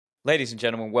Ladies and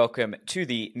gentlemen, welcome to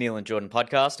the Neil and Jordan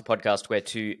podcast, a podcast where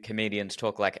two comedians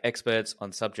talk like experts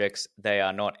on subjects they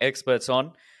are not experts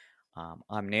on.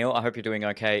 I'm Neil. I hope you're doing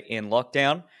okay in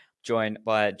lockdown. Joined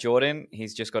by Jordan.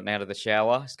 He's just gotten out of the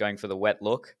shower. He's going for the wet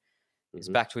look. He's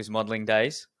back to his modelling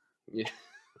days. Yeah.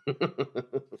 I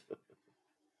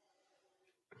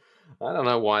don't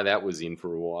know why that was in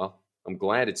for a while. I'm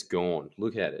glad it's gone.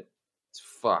 Look at it. It's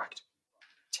fucked.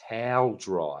 Towel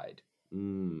dried.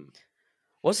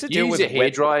 What's the You deal use with a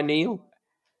hairdryer, Neil?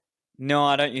 No,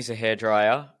 I don't use a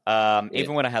hairdryer.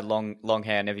 Even when I had long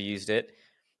hair, I never used it.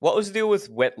 What was the deal with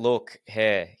wet look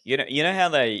hair? You know how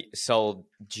they sold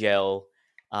gel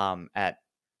at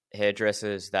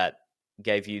hairdressers that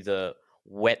gave you the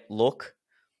wet look?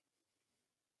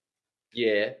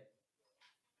 Yeah.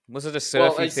 Was it a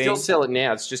surfy they thing? still sell it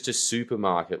now. It's just a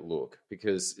supermarket look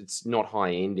because it's not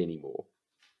high end anymore.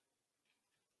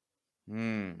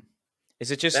 Is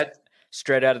it just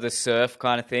straight out of the surf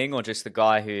kind of thing, or just the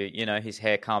guy who, his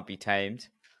hair can't be tamed?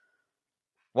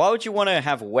 Why would you want to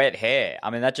have wet hair? I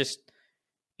mean, that just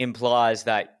implies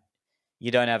that you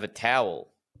don't have a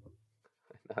towel.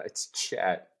 No, it's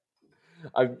chat.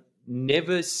 I've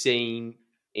never seen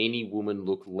any woman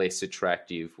look less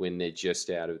attractive when they're just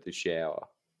out of the shower.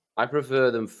 I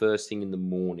prefer them first thing in the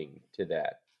morning to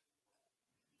that.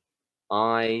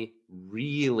 I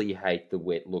really hate the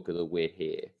wet look of the wet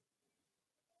hair.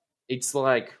 It's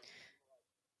like,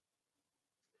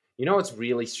 what's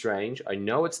really strange? I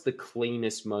know it's the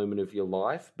cleanest moment of your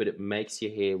life, but it makes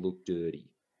your hair look dirty.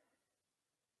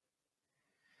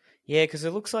 Yeah, because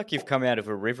it looks like you've come out of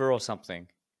a river or something.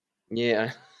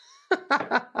 Yeah,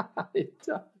 it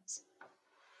does.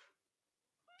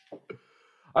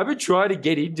 I've been trying to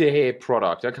get into hair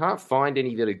product. I can't find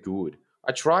any that are good.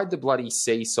 I tried the bloody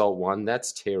sea salt one.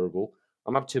 That's terrible.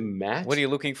 I'm up to matte. What are you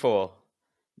looking for?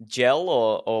 Gel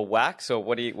or wax, or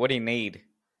what do you need?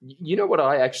 You know what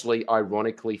I actually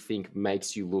ironically think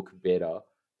makes you look better?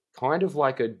 Kind of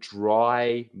like a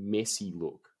dry, messy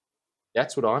look.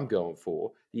 That's what I'm going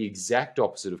for. The exact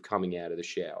opposite of coming out of the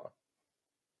shower.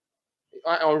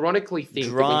 I ironically think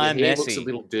that when your hair looks a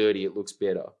little dirty, it looks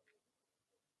better.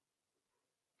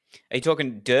 Are you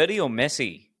talking dirty or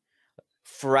messy?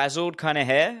 Frazzled kind of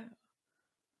hair?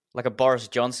 Like a Boris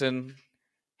Johnson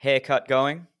haircut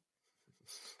going?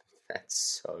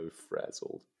 That's so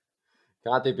frazzled.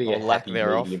 Can't there be a happy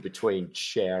medium between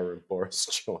Cher and Boris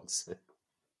Johnson?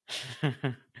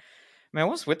 Man,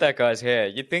 what's with that guy's hair?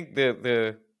 You'd think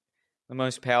the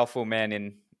most powerful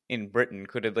man in Britain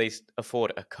could at least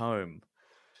afford a comb.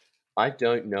 I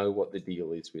don't know what the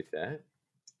deal is with that.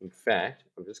 In fact,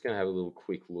 I'm just going to have a little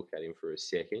quick look at him for a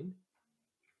second.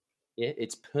 Yeah,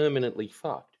 it's permanently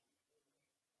fucked.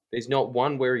 There's not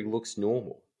one where he looks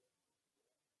normal.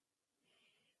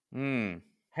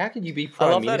 How can you be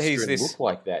Prime Minister and look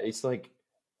like that? It's like,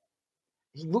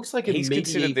 he looks like a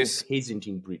medieval peasant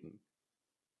in Britain.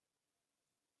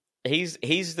 He's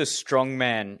the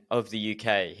strongman of the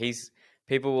UK.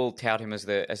 People will tout him as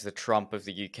the Trump of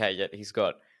the UK, yet he's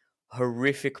got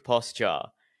horrific posture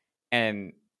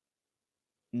and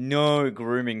no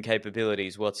grooming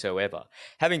capabilities whatsoever.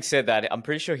 Having said that, I'm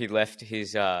pretty sure he left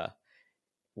his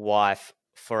wife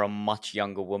for a much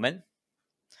younger woman.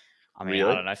 I mean,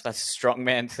 really? I don't know if that's a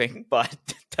strongman thing, but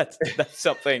that's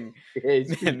something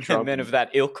men of that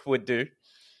ilk would do.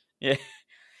 Yeah.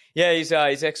 Yeah,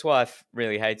 his ex-wife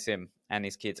really hates him and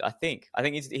his kids. I think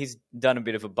he's done a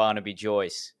bit of a Barnaby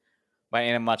Joyce, but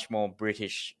in a much more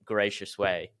British, gracious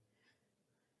way.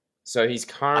 So his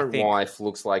current wife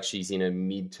looks like she's in her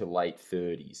mid to late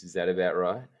 30s. Is that about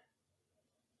right?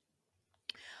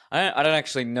 I don't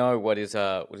actually know what his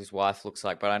wife looks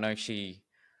like, but I know she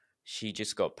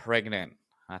just got pregnant,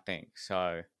 I think.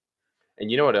 So.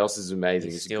 And you know what else is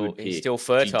amazing? He's still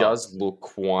fertile. She does look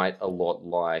quite a lot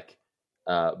like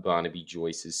Barnaby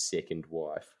Joyce's second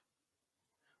wife.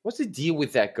 What's the deal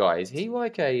with that guy? Is he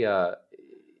like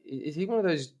is he one of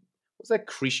those, what's that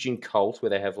Christian cult where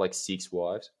they have like 6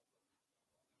 wives?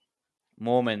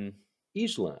 Mormon.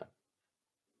 Islam.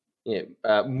 Yeah,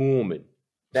 Mormon.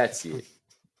 That's it.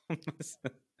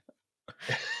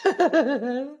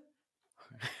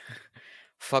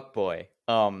 Fuck boy.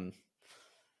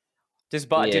 Did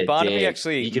Barnaby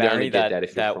actually marry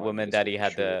that woman that he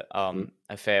had the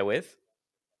affair with?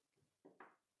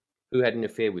 Who had an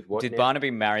affair with what? Did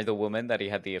Barnaby marry the woman that he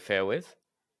had the affair with?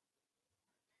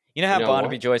 You know how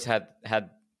Barnaby Joyce had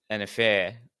an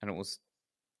affair and it was.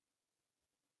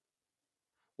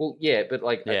 Well, yeah, but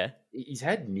he's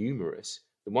had numerous.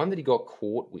 The one that he got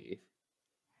caught with,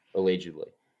 allegedly,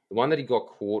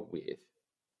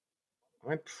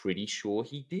 I'm pretty sure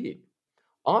he did.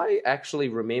 I actually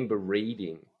remember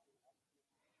reading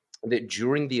that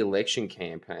during the election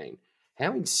campaign,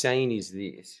 how insane is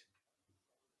this?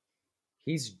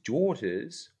 His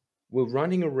daughters were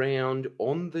running around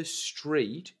on the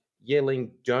street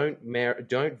yelling, don't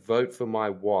vote for my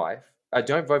wife.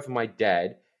 Don't vote for my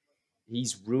dad.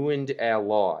 He's ruined our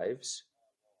lives.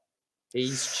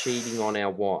 He's cheating on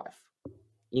our wife."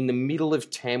 In the middle of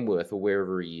Tamworth or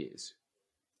wherever he is.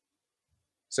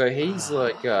 So he's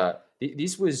like,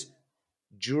 this was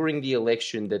during the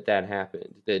election that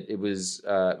happened. That it was,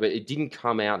 but it didn't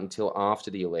come out until after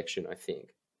the election, I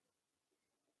think.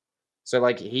 So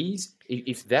like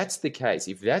if that's the case,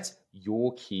 if that's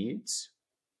your kids,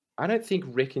 I don't think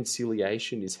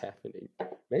reconciliation is happening.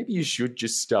 Maybe you should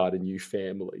just start a new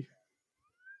family.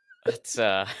 That's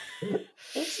That's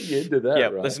the end of that, yeah.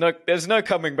 right? There's no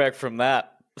coming back from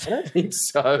that. I don't think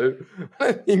so.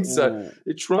 I don't think so. Ooh.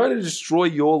 They're trying to destroy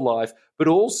your life, but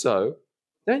also,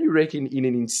 don't you reckon, in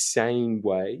an insane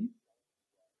way?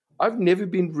 I've never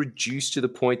been reduced to the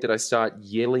point that I start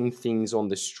yelling things on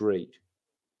the street.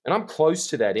 And I'm close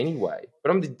to that anyway.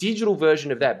 But I'm the digital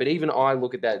version of that. But even I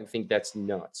look at that and think that's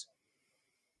nuts.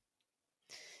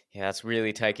 Yeah, that's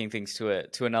really taking things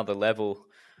to another level.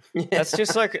 That's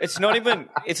just like, it's not even,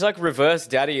 it's like reverse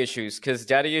daddy issues, because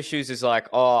daddy issues is like,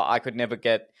 oh, I could never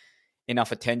get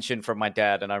enough attention from my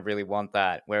dad and I really want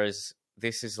that. Whereas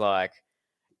this is like,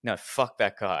 no, fuck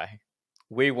that guy.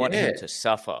 We want him to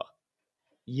suffer.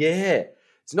 Yeah.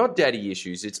 It's not daddy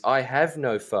issues. It's I have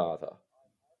no father.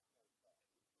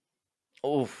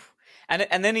 Oof.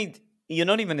 And then you're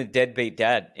not even a deadbeat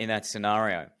dad in that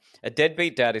scenario. A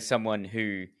deadbeat dad is someone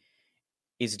who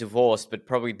is divorced but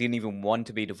probably didn't even want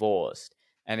to be divorced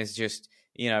and is just,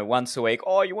 once a week,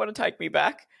 oh, you want to take me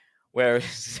back?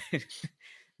 Whereas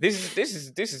this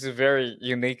is a very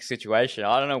unique situation.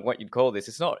 I don't know what you'd call this.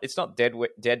 It's not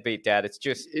deadbeat dad. It's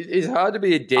just it's hard to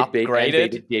be a deadbeat upgraded.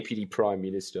 And be the deputy prime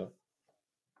minister.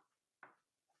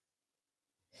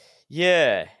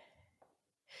 Yeah.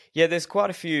 Yeah, there's quite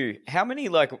a few. How many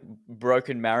like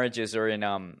broken marriages are in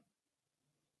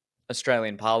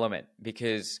Australian Parliament?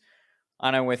 Because I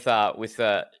know with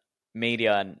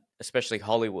media and especially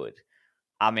Hollywood,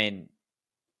 I mean,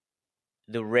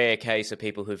 the rare case of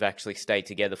people who've actually stayed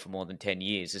together for more than 10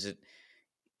 years.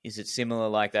 Is it similar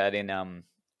like that in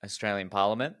Australian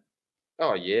Parliament?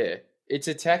 Oh, yeah. It's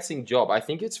a taxing job. I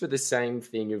think it's for the same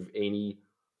thing of any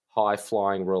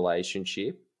high-flying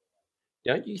relationship.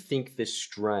 Don't you think the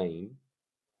strain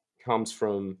comes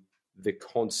from the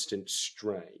constant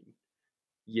strain?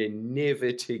 You're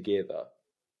never together.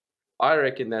 I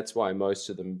reckon that's why most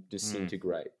of them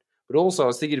disintegrate. But also, I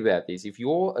was thinking about this. If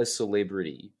you're a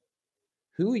celebrity,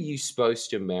 who are you supposed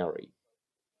to marry?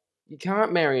 You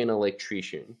can't marry an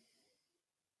electrician.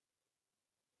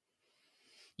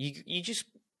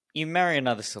 You marry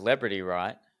another celebrity,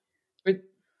 right? But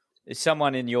It's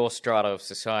someone in your strata of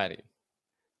society.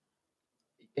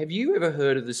 have you ever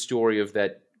heard of the story of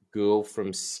that girl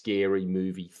from Scary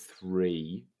Movie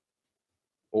 3?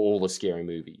 Or all the Scary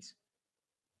Movies?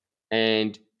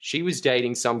 And she was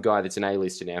dating some guy that's an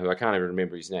A-lister now, who I can't even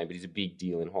remember his name, but he's a big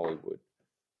deal in Hollywood.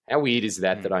 How weird is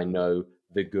that that I know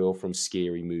the girl from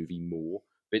Scary Movie more?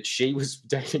 But she was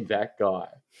dating that guy.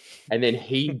 And then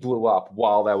he blew up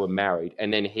while they were married.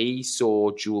 And then he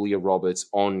saw Julia Roberts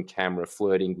on camera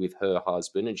flirting with her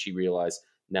husband. And she realized,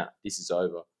 nah, this is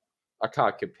over. I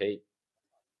can't compete.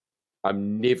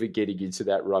 I'm never getting into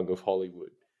that rung of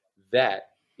Hollywood. That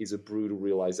is a brutal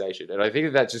realization. And I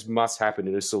think that just must happen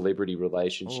in a celebrity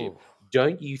relationship. Ooh.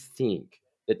 Don't you think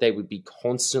that they would be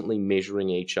constantly measuring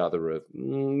each other of,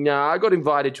 nah, I got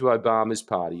invited to Obama's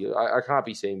party. I can't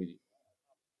be seen with you.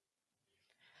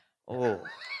 Oh.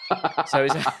 So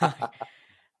is that,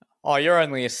 oh, you're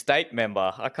only a state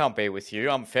member. I can't be with you.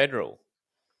 I'm federal.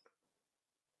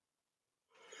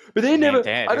 But they never,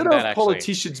 damn, I don't know if actually,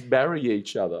 politicians marry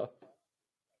each other.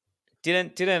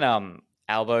 Didn't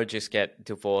Albo just get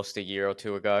divorced a year or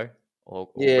two ago, or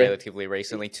Yeah. relatively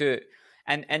recently too?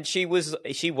 And she was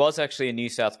actually a New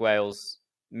South Wales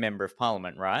member of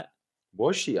Parliament, right?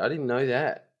 Was she? I didn't know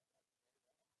that.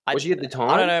 Was she at the time?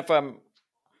 I don't know if I'm.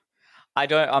 I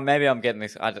don't. Maybe I'm getting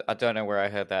this. I don't know where I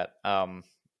heard that.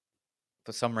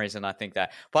 For some reason, I think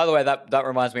that. By the way, that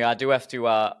reminds me. I do have to.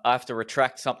 I have to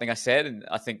retract something I said, and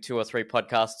I think 2 or 3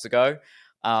 podcasts ago.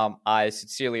 I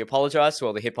sincerely apologize to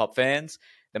all the hip hop fans.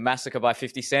 The Massacre by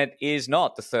 50 Cent is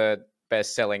not the 3rd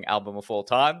best-selling album of all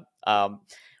time.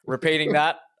 Repeating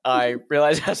that, I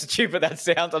realize how stupid that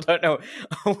sounds. I don't know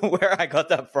where I got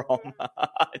that from.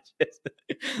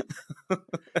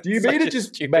 Do you mean it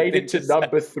just made it to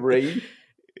number 3?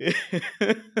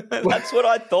 That's what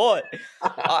I thought.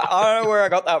 I don't know where I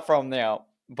got that from now.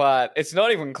 but it's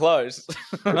not even close.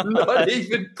 Not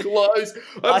even close.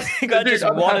 I think I just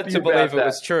wanted to believe it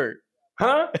was true.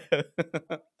 Huh?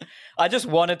 I just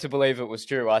wanted to believe it was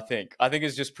true, I think. I think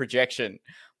it's just projection.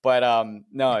 But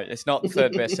no, it's not the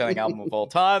third best-selling album of all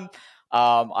time.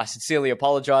 I sincerely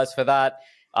apologize for that.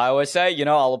 I always say,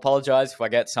 I'll apologize if I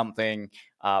get something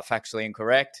factually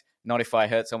incorrect, not if I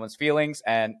hurt someone's feelings.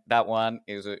 And that one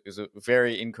is a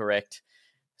very incorrect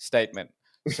statement.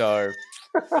 So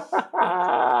you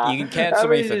can cancel me for that. How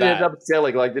many did it end up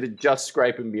selling? Like, did it just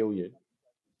scrape 1 million?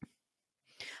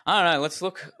 I don't know. Let's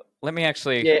look. Let me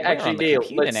actually. Yeah, actually, Neil,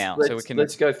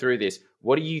 let's go through this.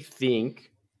 What do you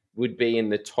think would be in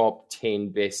the top 10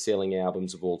 best-selling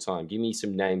albums of all time? Give me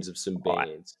some names of some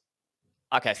bands.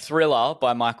 Okay, Thriller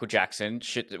by Michael Jackson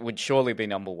would surely be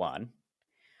number one.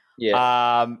 Yeah.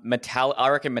 I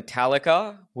reckon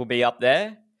Metallica will be up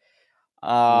there.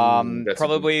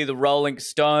 Probably the Rolling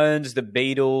Stones, the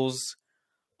Beatles.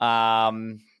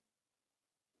 I'm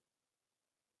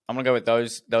gonna go with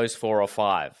those 4 or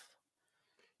 5.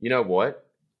 You know what?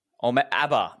 Or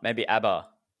ABBA, maybe ABBA.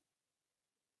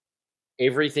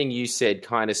 Everything you said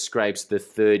kind of scrapes the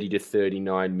 30 to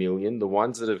 39 million. The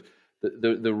ones that have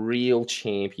the real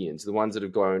champions, the ones that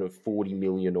have gone of 40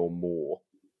 million or more.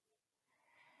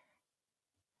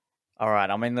 All right,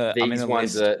 these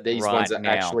ones are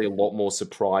now. actually a lot more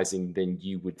surprising than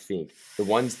you would think. The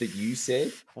ones that you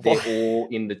said, they're all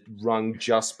in the rung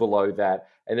just below that,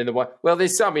 and then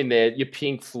there's some in there. Your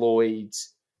Pink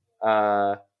Floyd's,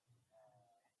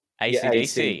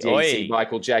 AC/DC,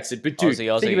 Michael Jackson. But dude,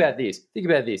 Aussie. Think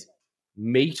about this.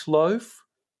 Meatloaf.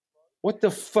 What the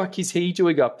fuck is he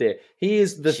doing up there? He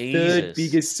is the third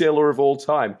biggest seller of all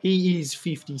time. He is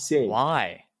 50 Cent.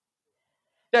 Why?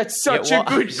 That's such a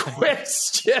good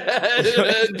question.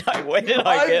 Where did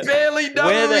I barely know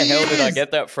where the hell is. did I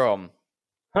get that from?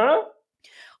 Huh?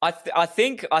 I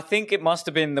think it must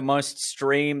have been the most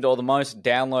streamed or the most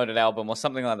downloaded album or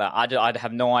something like that. I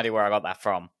have no idea where I got that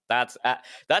from. That's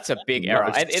a big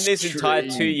error. And in this entire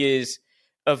 2 years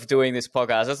of doing this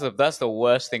podcast, that's the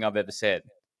worst thing I've ever said.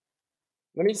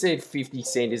 Let me see if 50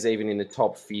 Cent is even in the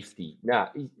top 50. Nah,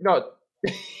 he's not.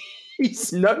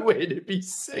 He's nowhere to be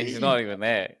seen. He's not even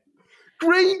there.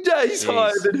 Green Day's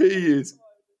higher than he is.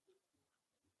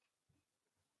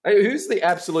 Hey, who's the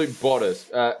absolute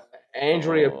bottest?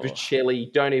 Andrea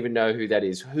Bocelli, don't even know who that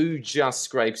is. Who just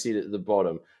scrapes it at the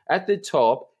bottom? At the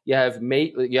top, you have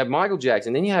Michael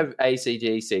Jackson, then you have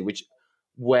AC/DC, which,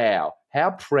 wow,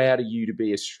 how proud are you to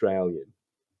be Australian?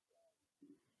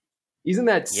 Isn't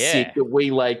that sick that we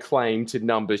lay claim to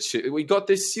number 2? We got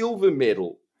the silver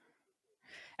medal.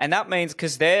 And that means,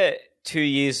 because they're 2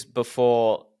 years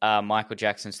before Michael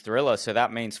Jackson's Thriller, so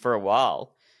that means for a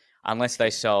while, unless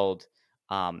they sold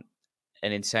an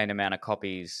insane amount of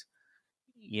copies,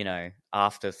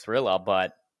 after Thriller,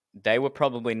 but they were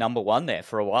probably number 1 there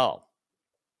for a while.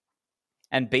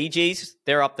 And Bee Gees,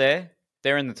 they're up there.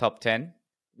 They're in the top 10.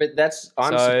 But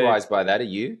I'm surprised by that. Are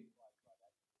you?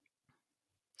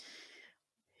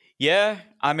 Yeah,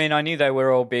 I knew they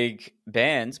were all big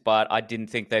bands, but I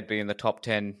didn't think they'd be in the top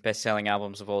 10 best-selling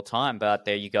albums of all time, but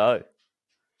there you go.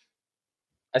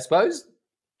 I suppose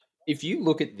if you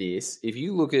look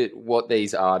at what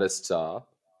these artists are,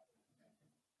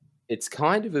 it's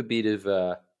kind of a bit of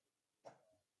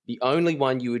the only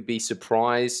one you would be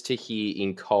surprised to hear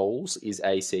in Coles is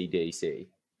AC/DC.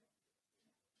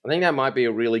 I think that might be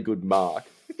a really good mark.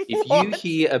 If you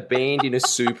hear a band in a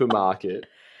supermarket,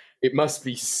 it must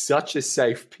be such a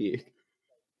safe pick.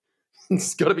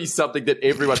 It's got to be something that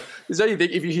everyone... There's only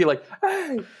thing if you hear like,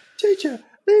 hey, teacher,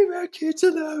 leave our kids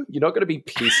alone. You're not going to be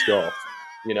pissed off.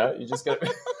 You're just going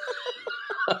to...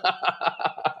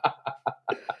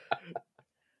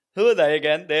 Who are they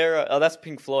again? That's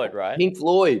Pink Floyd, right? Pink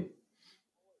Floyd.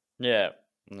 Yeah.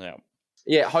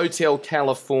 Yeah, Hotel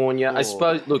California. Ooh. I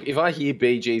suppose, look, if I hear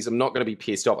Bee Gees, I'm not going to be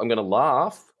pissed off. I'm going to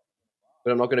laugh,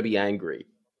 but I'm not going to be angry.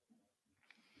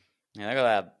 Yeah, they got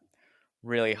that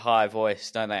really high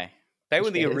voice, don't they? They were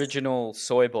the original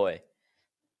Soy Boy.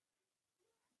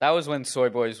 That was when Soy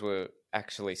Boys were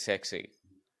actually sexy.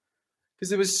 Because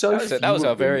there was so few. That was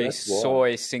a very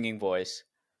soy singing voice.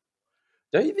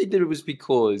 Don't you think that it was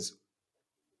because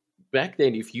back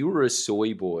then, if you were a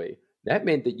soy boy, that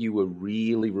meant that you were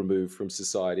really removed from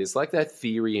society? It's like that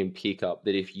theory in Pickup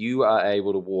that if you are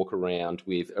able to walk around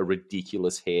with a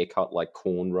ridiculous haircut like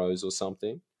cornrows or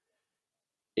something,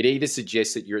 it either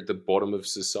suggests that you're at the bottom of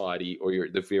society or you're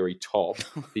at the very top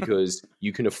because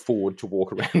you can afford to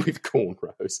walk around with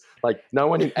cornrows. Like, no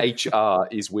one in HR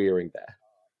is wearing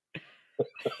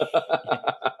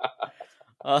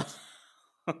that.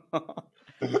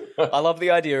 I love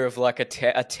the idea of like a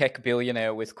tech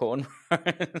billionaire with cornrows.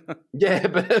 Yeah,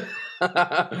 but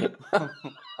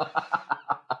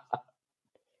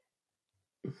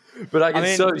but I can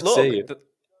mean, so look, see it.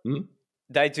 Hmm?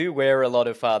 they do wear a lot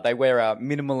of they wear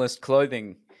minimalist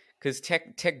clothing because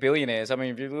tech billionaires. I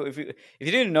mean, if you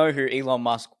didn't know who Elon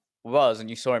Musk was and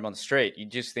you saw him on the street,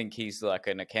 you'd just think he's like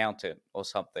an accountant or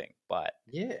something. But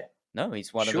Yeah, no,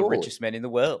 he's one of the surely. richest men in the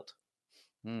world.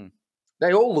 Hmm.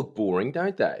 They all look boring,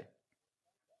 don't they?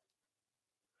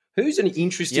 Who's an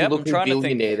interesting Yep, I'm looking trying to think.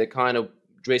 billionaire that kind of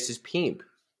dresses pimp?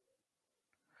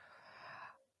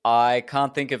 I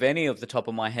can't think of any of the top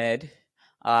of my head.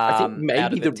 I think Out maybe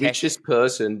of the the tech. richest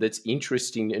person that's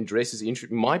interesting and dresses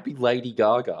interesting might be Lady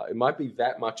Gaga. It might be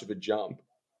that much of a jump.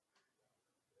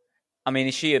 I mean,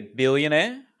 is she a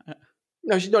billionaire?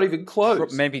 No, she's not even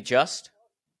close. Maybe just.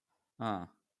 Oh.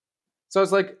 So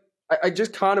it's like, I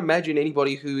just can't imagine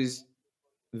anybody who is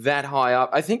that high up.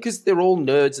 I think because they're all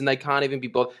nerds and they can't even be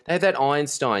bothered. They have that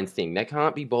Einstein thing. They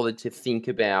can't be bothered to think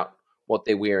about what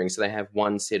they're wearing, so they have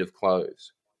one set of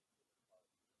clothes.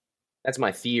 That's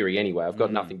my theory anyway. I've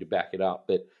got nothing to back it up,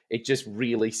 but it just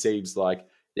really seems like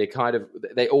they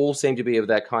all seem to be of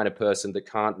that kind of person that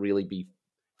can't really be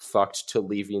fucked to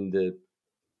live in the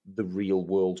real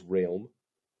world realm.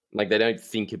 Like, they don't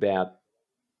think about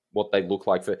what they look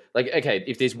like okay,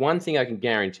 if there's one thing I can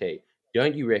guarantee,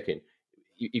 don't you reckon,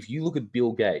 if you look at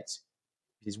Bill Gates,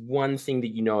 if there's one thing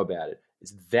that you know about it,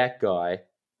 is that guy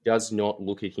does not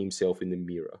look at himself in the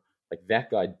mirror. Like, that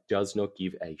guy does not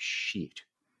give a shit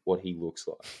what he looks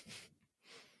like.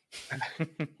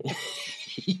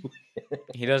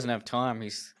 He doesn't have time.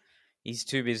 He's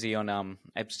too busy on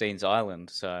Epstein's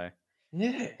Island, so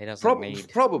Yeah, he doesn't need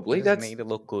to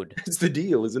look good. That's the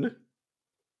deal, isn't it?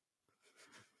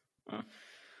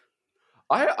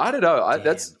 I don't know.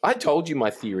 I told you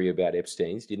my theory about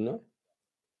Epstein's, didn't I?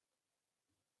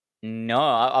 No,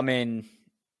 I mean,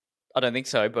 I don't think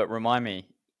so. But remind me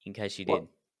in case you did.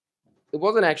 It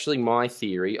wasn't actually my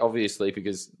theory, obviously,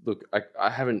 because look, I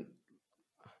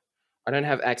don't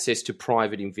have access to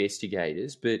private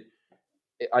investigators, but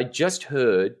I just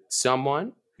heard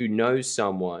someone who knows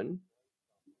someone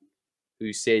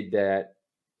who said that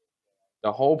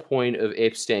the whole point of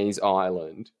Epstein's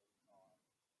Island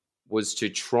was to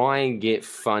try and get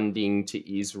funding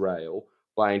to Israel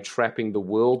by entrapping the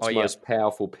world's most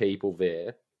powerful people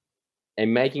there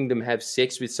and making them have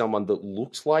sex with someone that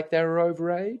looks like they were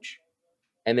overage.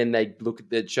 And then they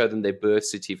show them their birth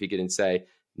certificate and say,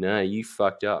 no, you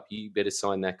fucked up. You better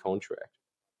sign that contract.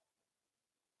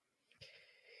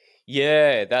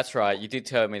 Yeah, that's right. You did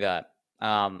tell me that.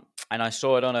 And I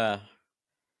saw it on a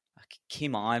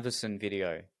Kim Iverson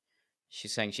video.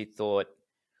 She's saying she thought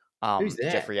Who's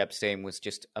that? Jeffrey Epstein was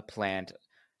just a plant.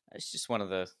 It's just one of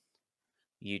the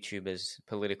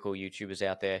political YouTubers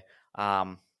out there.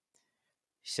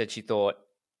 She said she thought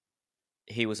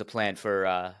he was a plant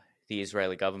for the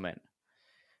Israeli government.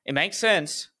 It makes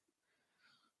sense.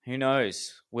 Who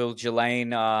knows? Will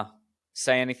Ghislaine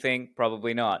say anything?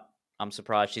 Probably not. I'm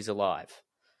surprised she's alive.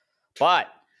 But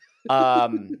how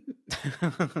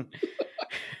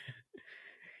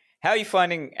are you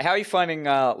finding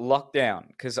lockdown?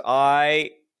 Because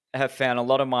I have found a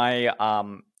lot of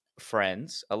my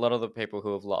friends, a lot of the people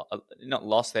who have not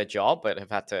lost their job but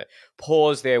have had to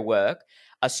pause their work,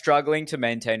 are struggling to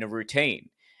maintain a routine.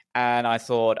 And I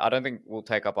thought, I don't think we'll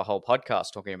take up a whole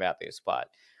podcast talking about this, but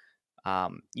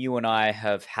you and I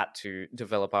have had to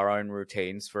develop our own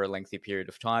routines for a lengthy period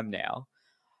of time now.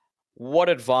 What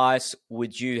advice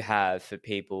would you have for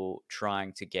people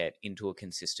trying to get into a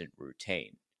consistent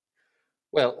routine?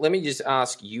 Well, let me just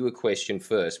ask you a question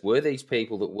first. Were these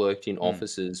people that worked in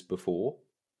offices before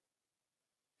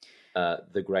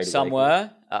the Great Some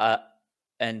Awakening? were,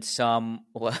 and some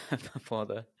were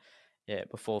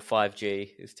before 5G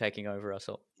is taking over us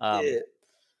all.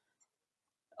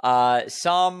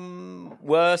 Some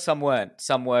were, some weren't.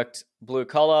 Some worked blue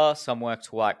collar, some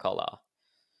worked white collar.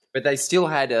 But they still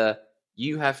had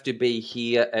you have to be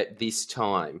here at this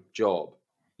time job.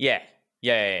 Yeah.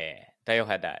 They all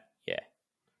had that, yeah.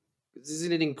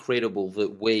 Isn't it incredible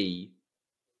that we,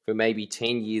 for maybe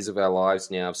 10 years of our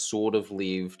lives now, have sort of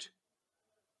lived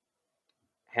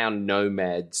how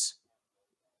nomads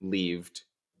lived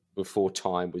before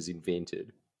time was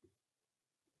invented?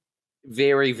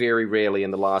 Very, very rarely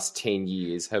in the last 10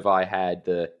 years have I had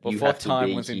the before you have to time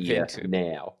be was here invented.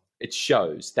 now. It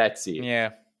shows. That's it.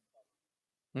 Yeah.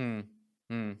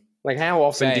 Like, how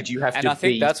often Same. did you have and to be I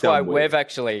think that's somewhere? why we've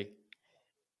actually...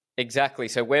 Exactly.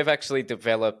 So we've actually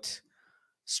developed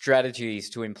strategies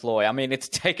to employ. I mean, it's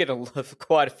taken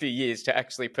quite a few years to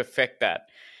actually perfect that.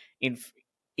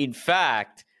 In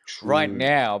fact, right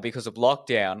now, because of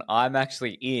lockdown, I'm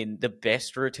actually in the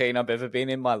best routine I've ever been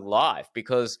in my life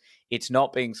because it's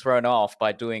not being thrown off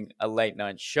by doing a late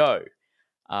night show,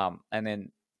 and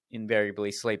then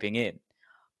invariably sleeping in.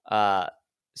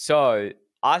 So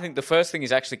I think the first thing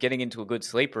is actually getting into a good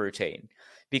sleep routine,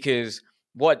 because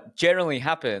what generally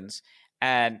happens,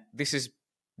 and this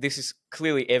is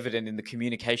clearly evident in the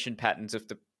communication patterns of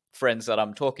the friends that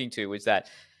I'm talking to, is that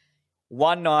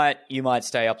one night you might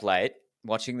stay up late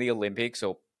watching the Olympics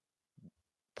or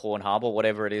Pornhub or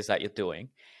whatever it is that you're doing.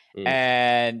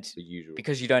 And The usual.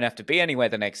 because you don't have to be anywhere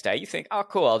the next day, you think, oh,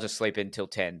 cool, I'll just sleep until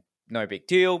 10. No big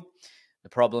deal. The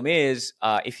problem is,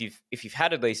 if you've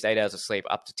had at least 8 hours of sleep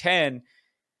up to 10,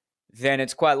 then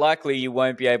it's quite likely you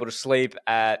won't be able to sleep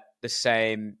at the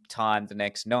same time the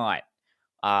next night,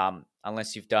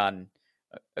 unless you've done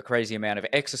a crazy amount of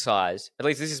exercise. At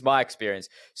least this is my experience.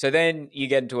 So then you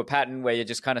get into a pattern where you're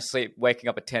just kind of waking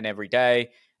up at 10 every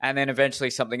day, and then eventually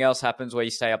something else happens where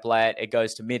you stay up late. It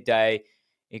goes to midday,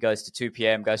 it goes to 2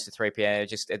 p.m., goes to 3 p.m.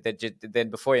 Then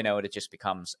before you know it, it just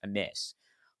becomes a mess.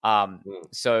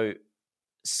 So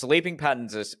sleeping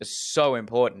patterns are so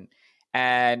important,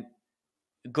 and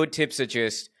good tips are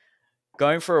just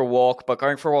going for a walk, but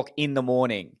going for a walk in the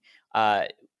morning.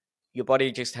 Your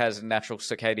body just has natural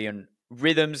circadian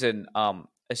rhythms, and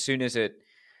as soon as it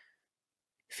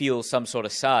feels some sort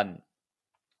of sun,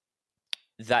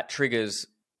 that triggers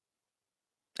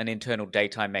an internal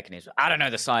daytime mechanism. I don't know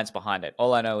the science behind it.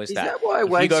 All I know is that why it if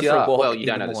you wakes go you for a up? walk Well, you in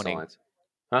don't the know morning, the science,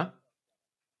 huh?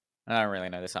 I don't really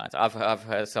know the science. I've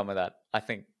heard some of that. I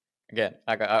think again,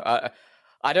 I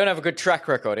don't have a good track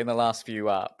record in the last few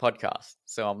podcasts,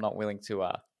 so I'm not willing to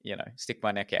stick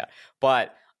my neck out.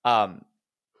 But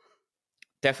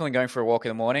definitely going for a walk in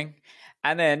the morning,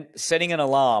 and then setting an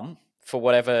alarm for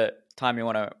whatever time you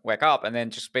want to wake up, and then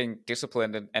just being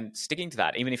disciplined and sticking to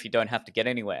that. Even if you don't have to get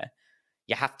anywhere,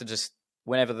 you have to just,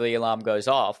 whenever the alarm goes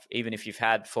off, even if you've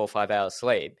had 4 or 5 hours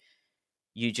sleep,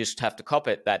 you just have to cop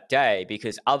it that day,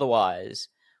 because otherwise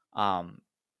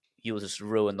you'll just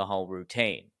ruin the whole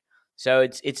routine. So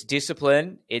it's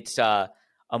discipline. It's a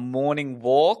morning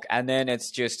walk, and then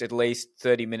it's just at least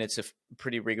 30 minutes of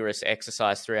pretty rigorous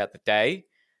exercise throughout the day.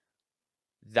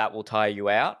 That will tire you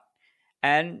out.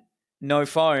 And no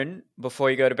phone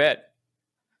before you go to bed.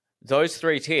 Those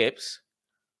 3 tips,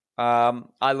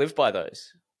 I live by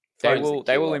those. They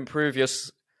will improve your.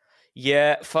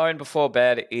 Yeah, phone before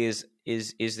bed is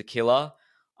the killer.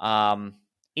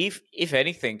 If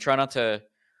anything, try not to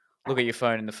look at your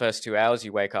phone in the first 2 hours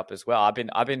you wake up as well.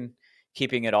 I've been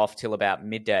keeping it off till about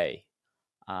midday.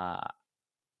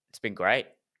 It's been great.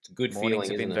 It's a good Mornings feeling,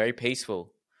 have been isn't it? very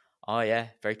peaceful. Oh yeah,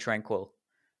 very tranquil.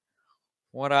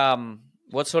 What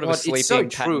sort of a sleeping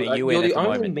pattern are you in You're at the the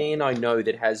only moment? man I know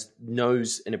that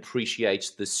knows and appreciates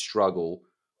the struggle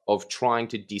of trying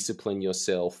to discipline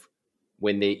yourself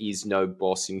when there is no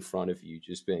boss in front of you,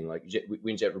 just being like,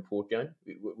 when's that report going?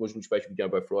 Wasn't you supposed to be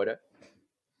done by Friday?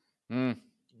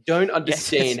 Don't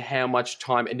understand how much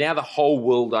time, and now the whole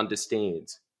world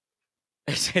understands.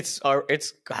 It's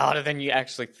harder than you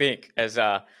actually think, as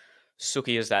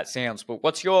sooky as that sounds. But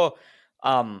what's your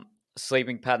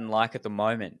sleeping pattern like at the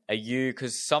moment? Are you,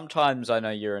 because sometimes I know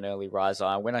you're an early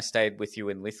riser. When I stayed with you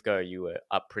in Lithgow, you were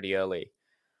up pretty early.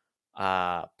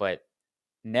 But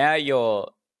now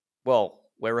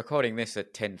we're recording this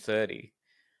at 10:30.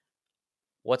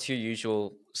 What's your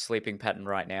usual sleeping pattern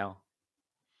right now?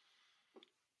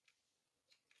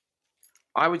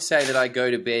 I would say that I go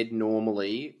to bed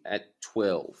normally at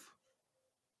 12.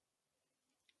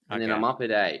 And then I'm up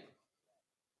at 8.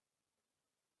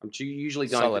 I'm usually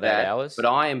going Solid for that. 8 hours. But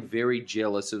I am very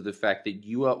jealous of the fact that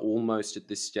you are almost at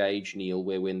the stage, Neil,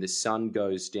 where when the sun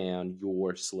goes down,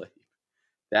 you're asleep.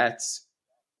 That's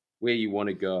where you want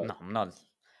to go. No, I'm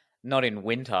not in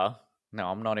winter. No,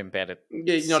 I'm not in bed at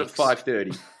Yeah, you're not at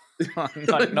 5:30.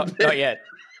 not yet.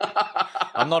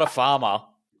 I'm not a farmer.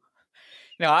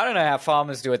 No, I don't know how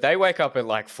farmers do it. They wake up at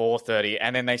like 4:30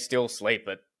 and then they still sleep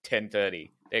at 10:30.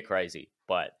 They're crazy.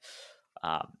 But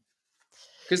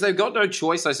because they've got no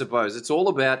choice, I suppose. It's all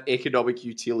about economic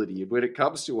utility. And when it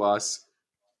comes to us,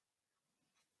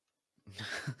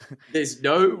 there's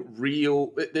no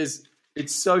real...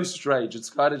 It's so strange. It's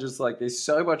kind of just like there's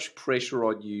so much pressure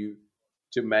on you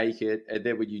to make it. And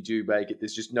then when you do make it,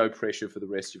 there's just no pressure for the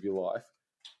rest of your life.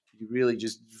 You really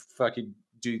just fucking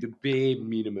do the bare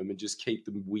minimum and just keep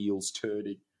the wheels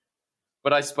turning.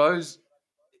 But I suppose...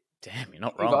 Damn, you're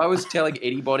not wrong. If I was telling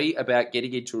anybody about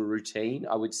getting into a routine,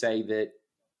 I would say that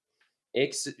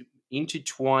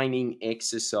intertwining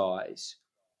exercise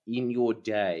in your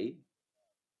day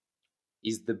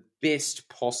is the best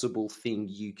possible thing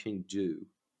you can do.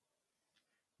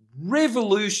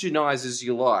 revolutionizes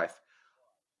your life.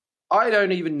 I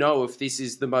don't even know if this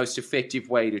is the most effective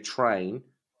way to train.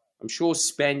 I'm sure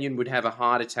Spanion would have a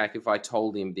heart attack if I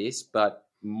told him this, but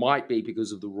might be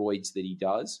because of the roids that he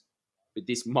does. But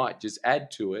this might just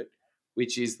add to it,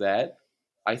 which is that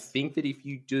I think that if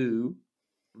you do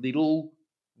little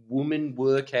woman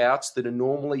workouts that are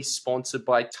normally sponsored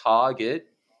by Target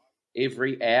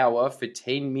every hour for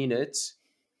 10 minutes,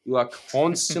 you are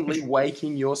constantly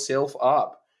waking yourself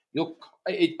up.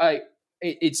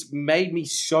 It's made me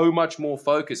so much more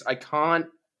focused. I can't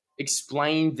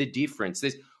explain the difference.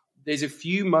 There's a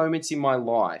few moments in my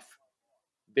life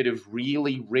that have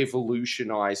really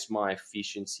revolutionized my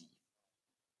efficiency.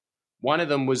 One of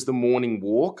them was the morning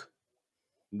walk.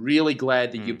 Really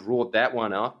glad that you brought that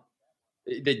one up.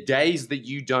 The days that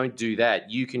you don't do that,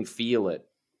 you can feel it.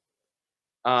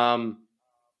 The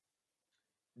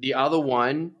other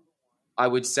one I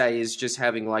would say is just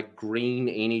having like green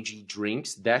energy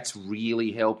drinks. That's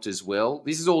really helped as well.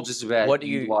 This is all just about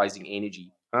utilizing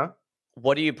energy. Huh?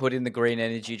 What do you put in the green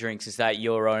energy drinks? Is that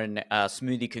your own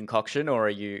smoothie concoction, or are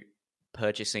you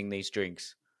purchasing these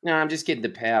drinks? No, I'm just getting the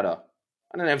powder.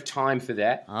 I don't have time for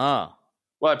that. Ah.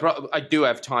 Well, I do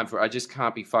have time for it. I just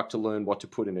can't be fucked to learn what to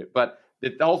put in it. But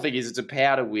the whole thing is it's a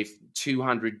powder with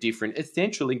 200 different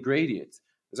essential ingredients.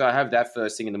 So I have that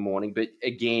first thing in the morning. But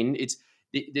again, it's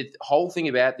the whole thing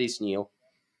about this, Neil,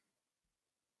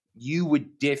 you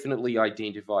would definitely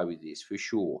identify with this for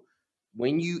sure.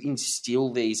 When you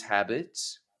instill these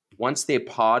habits, once they're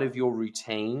part of your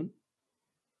routine,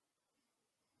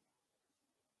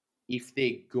 if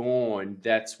they're gone,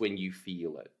 that's when you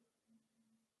feel it.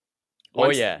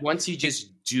 Once you're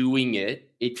just doing it,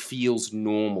 it feels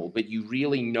normal. But you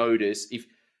really notice if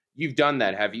you've done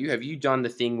that, have you? Have you done the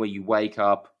thing where you wake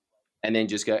up and then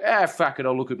just go, fuck it,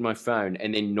 I'll look at my phone,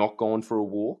 and then not gone for a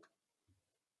walk?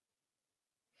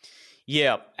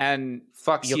 Yeah, and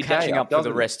fucks you're your catching day up for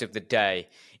the rest of the day.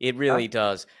 It really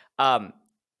does. What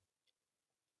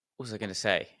was I going to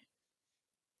say?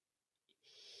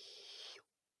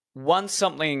 Once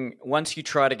you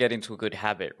try to get into a good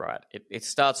habit, right, it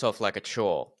starts off like a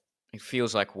chore. It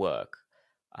feels like work.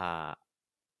 But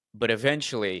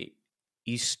eventually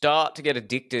you start to get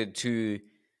addicted to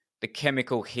the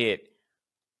chemical hit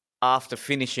after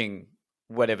finishing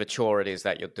whatever chore it is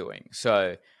that you're doing.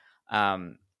 So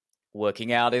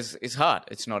working out is hard.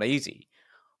 It's not easy.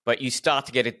 But you start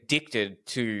to get addicted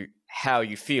to how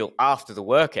you feel after the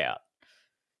workout.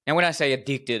 And when I say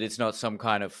addicted, it's not some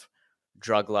kind of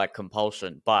drug-like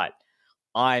compulsion, but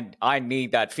I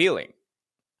need that feeling.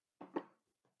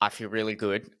 I feel really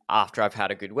good after I've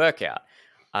had a good workout.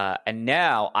 And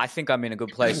now I think I'm in a good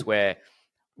place where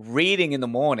reading in the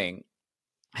morning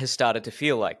has started to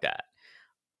feel like that.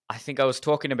 I think I was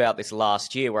talking about this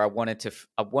last year where I wanted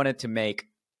to make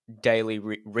daily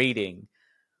reading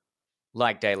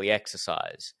like daily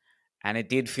exercise. And it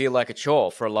did feel like a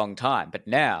chore for a long time. But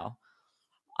now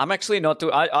I'm actually not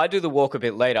I do the walk a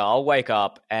bit later. I'll wake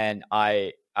up and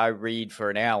I read for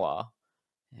an hour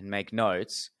and make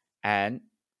notes, and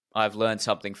I've learned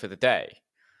something for the day.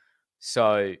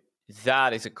 So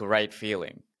that is a great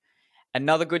feeling.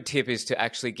 Another good tip is to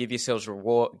actually give yourself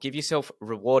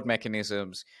reward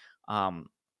mechanisms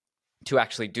to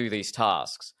actually do these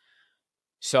tasks.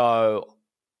 So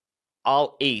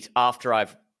I'll eat after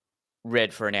I've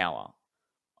read for an hour.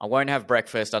 I won't have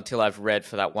breakfast until I've read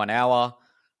for that 1 hour,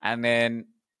 and then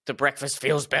the breakfast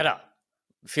feels better.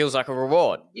 It feels like a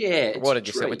reward. Yeah, rewarded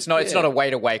yourself. It's not a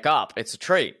way to wake up. It's a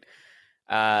treat.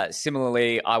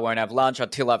 Similarly, I won't have lunch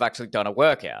until I've actually done a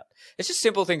workout. It's just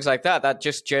simple things like that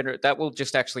that will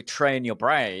just actually train your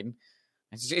brain.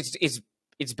 It's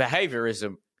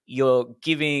behaviorism. You're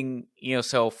giving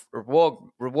yourself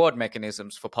reward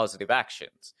mechanisms for positive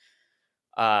actions.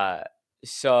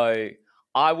 So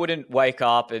I wouldn't wake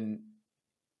up and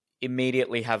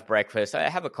immediately have breakfast. I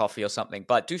have a coffee or something,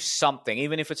 but do something,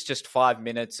 even if it's just 5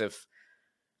 minutes of,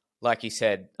 like you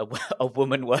said, a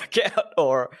woman workout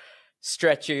or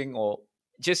stretching, or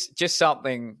just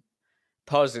something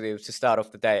positive to start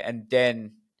off the day, and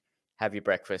then have your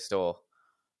breakfast, or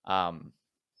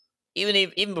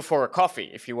even before a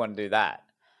coffee if you want to do that.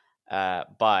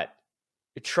 But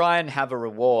try and have a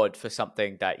reward for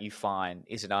something that you find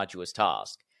is an arduous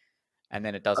task, and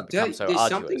then it doesn't become so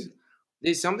arduous.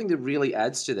 There's something that really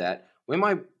adds to that. When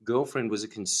my girlfriend was a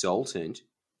consultant,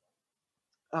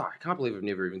 I can't believe I've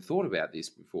never even thought about this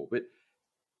before, but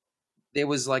there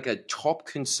was like a top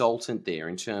consultant there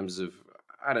in terms of,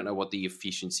 I don't know what the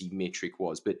efficiency metric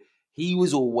was, but he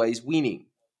was always winning.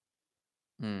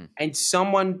 And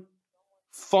someone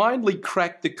finally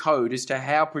cracked the code as to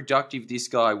how productive this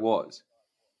guy was.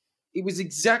 It was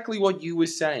exactly what you were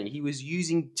saying. He was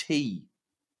using tea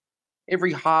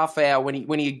every half hour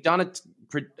when he'd done a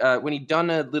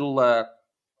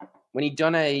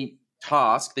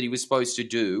task that he was supposed to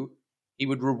do. He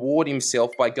would reward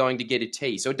himself by going to get a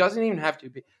tea. So it doesn't even have to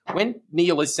be. When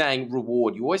Neil is saying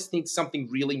reward, you always think something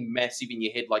really massive in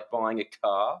your head, like buying a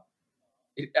car.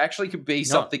 It actually could be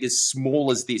something as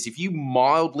small as this. If you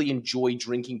mildly enjoy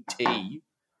drinking tea,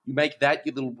 you make that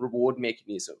your little reward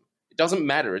mechanism. It doesn't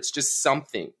matter. It's just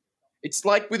something. It's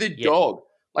like with a dog.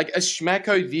 Like a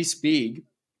schmacko this big,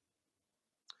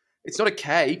 it's not a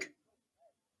cake.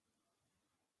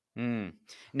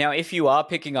 Now, if you are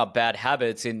picking up bad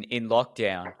habits in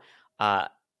lockdown,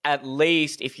 at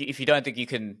least if you don't think you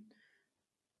can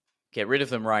get rid of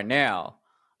them right now,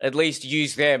 at least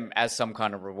use them as some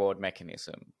kind of reward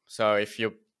mechanism. So if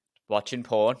you're watching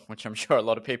porn, which I'm sure a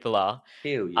lot of people are,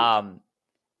 Hell yeah.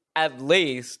 At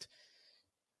least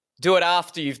do it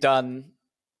after you've done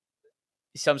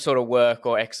some sort of work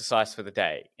or exercise for the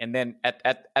day. And then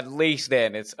at least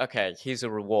then it's, okay, here's a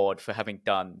reward for having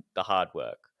done the hard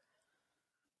work.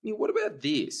 Yeah, what about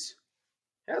this?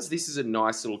 How's this as a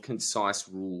nice little concise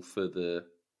rule for the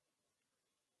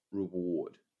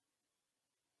reward?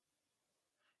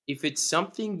 If it's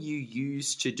something you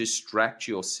use to distract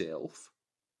yourself,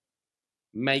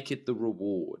 make it the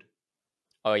reward.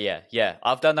 Oh, yeah.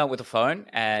 I've done that with the phone,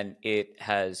 and it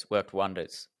has worked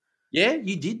wonders. Yeah,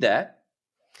 you did that.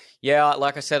 Yeah,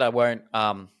 like I said, I won't.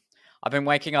 I've been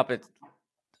waking up at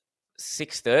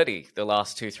 6:30 the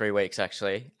last 2-3 weeks,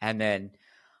 actually, and then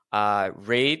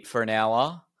read for an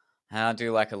hour, and I'll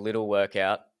do like a little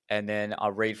workout, and then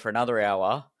I'll read for another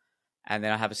hour, and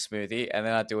then I have a smoothie, and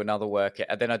then I do another workout,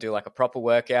 and then I do like a proper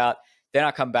workout. Then I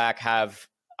come back, have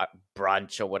a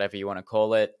brunch or whatever you want to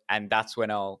call it, and that's when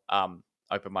I'll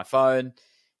open my phone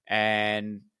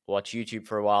and watch YouTube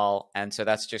for a while. And so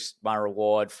that's just my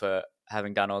reward for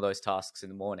having done all those tasks in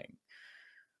the morning.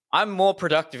 I'm more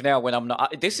productive now when I'm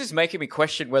not. This is making me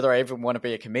question whether I even want to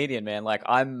be a comedian, man. Like,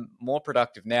 I'm more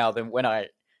productive now than when I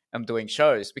am doing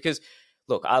shows. Because,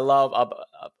 look, I'm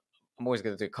always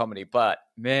going to do comedy, but,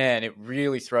 man, it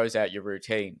really throws out your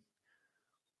routine.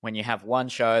 When you have one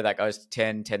show that goes to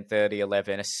 10, 10:30,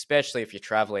 11, especially if you're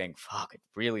traveling, fuck, it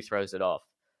really throws it off.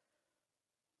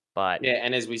 But yeah,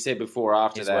 and as we said before,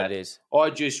 after that, what it is. I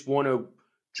just want to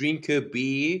drink a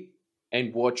beer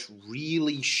and watch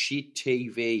really shit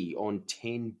TV on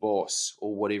 10 Boss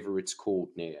or whatever it's called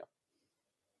now.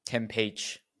 10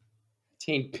 Peach.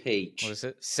 10 Peach. What is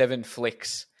it? 7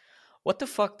 Flicks. What the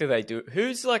fuck do they do?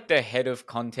 Who's like the head of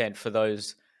content for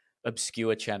those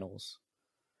obscure channels?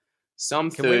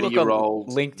 Some 30-year-old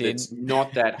LinkedIn that's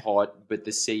not that hot, but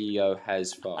the CEO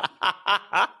has fun.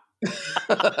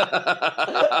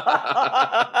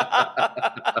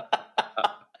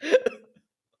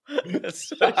 That's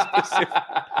so specific.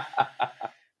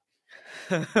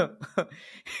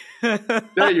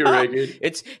 No, you reckon?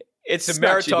 It's a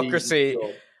meritocracy.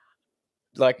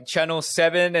 Like Channel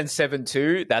 7 and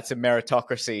 7-2, that's a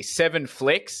meritocracy. 7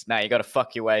 Flicks, you got to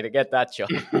fuck your way to get that job.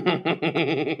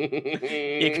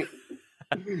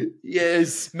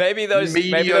 Yes. Maybe those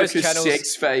channels,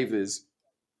 sex favors.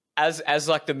 As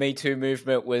like the Me Too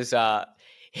movement was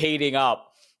heating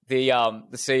up, the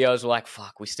CEOs were like,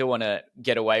 fuck, we still want to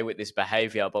get away with this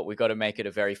behavior, but we've got to make it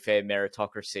a very fair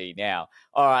meritocracy now.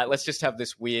 All right, let's just have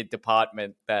this weird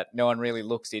department that no one really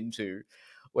looks into,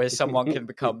 where someone can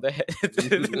become the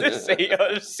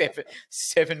CEO of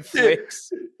 7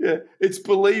 Flicks. Yeah, it's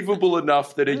believable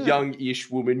enough that a young-ish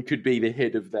woman could be the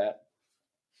head of that.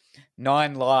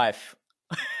 9 Life.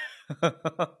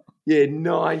 Yeah,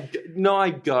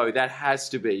 9 Go. That has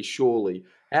to be, surely.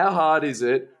 How hard is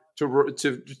it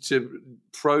to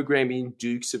program in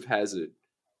Dukes of Hazzard?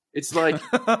 It's like...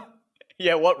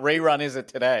 Yeah, what rerun is it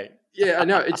today? Yeah, I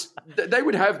know. They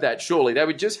would have that, surely. They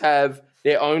would just have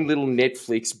their own little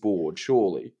Netflix board,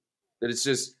 surely. That it's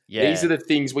just, these are the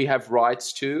things we have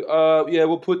rights to. Yeah,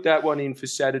 we'll put that one in for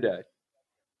Saturday.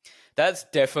 That's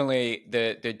definitely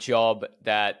the job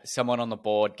that someone on the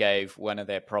board gave one of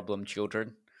their problem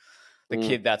children. The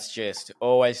kid that's just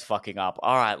always fucking up.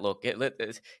 All right, look,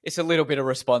 it's a little bit of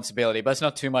responsibility, but it's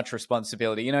not too much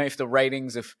responsibility. You know, if the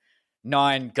ratings of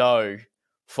 9 Go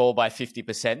fall by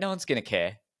 50%, no one's going to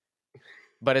care.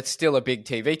 But it's still a big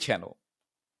TV channel.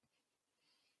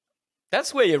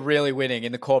 That's where you're really winning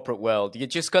in the corporate world. You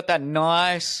just got that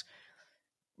nice,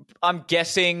 I'm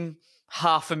guessing,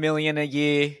 $500,000 a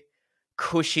year,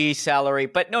 cushy salary,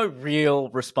 but no real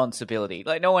responsibility.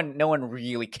 Like no one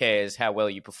really cares how well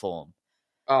you perform.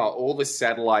 Oh, all the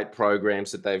satellite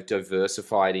programs that they've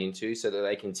diversified into so that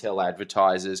they can tell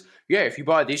advertisers, yeah, if you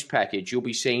buy this package, you'll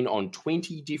be seen on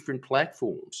 20 different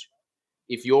platforms.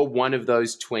 If you're one of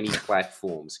those 20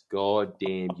 platforms, god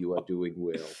damn, you are doing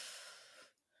well.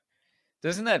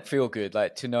 Doesn't that feel good?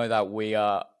 Like to know that we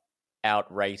are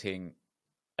outrating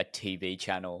a TV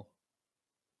channel.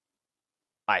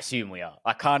 I assume we are.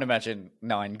 I can't imagine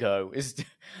 9Go is.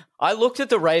 I looked at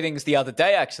the ratings the other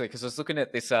day actually because I was looking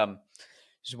at this a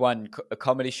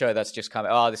comedy show that's just come.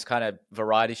 Oh, this kind of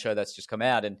variety show that's just come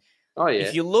out, and Oh, yeah.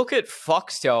 if you look at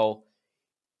Foxtel,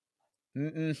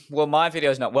 well, my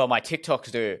videos not. Well, my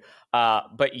TikToks do,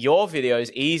 but your videos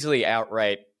easily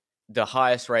outrate the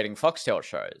highest rating Foxtel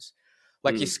shows.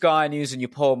 Like your Sky News and your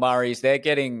Paul Murray's, they're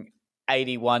getting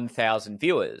 81,000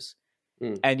 viewers,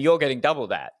 and you're getting double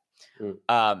that.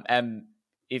 And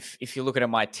if you're looking at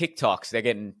my TikToks, they're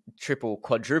getting triple,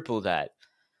 quadruple that.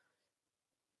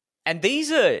 And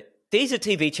these are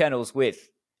TV channels with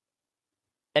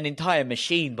an entire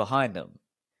machine behind them.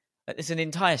 There's an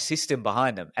entire system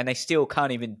behind them, and they still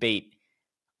can't even beat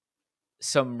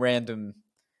some random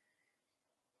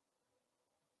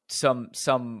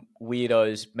some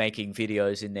weirdos making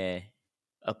videos in their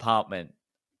apartment.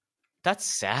 That's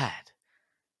sad.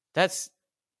 That's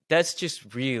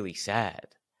just really sad.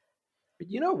 But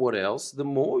you know what else? The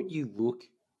more you look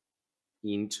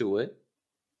into it,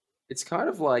 it's kind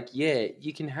of like, yeah,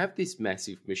 you can have this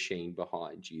massive machine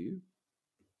behind you,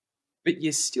 but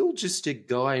you're still just a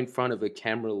guy in front of a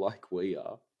camera like we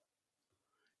are.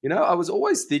 You know, I was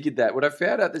always thinking that when I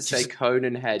found out that, say,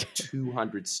 Conan had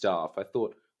 200 staff, I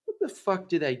thought, what the fuck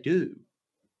do they do?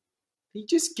 He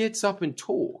just gets up and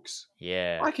talks.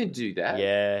 Yeah. I can do that.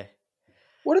 Yeah.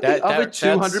 What are the other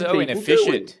 200 so people inefficient.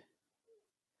 doing?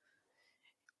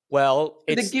 Well,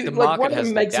 it's the market one of has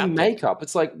them makes adapted. makeup.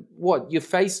 It's like, what? Your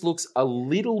face looks a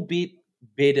little bit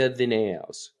better than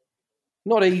ours.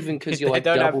 Not even because you're like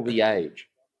double the age.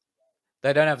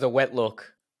 They don't have the wet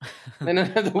look. They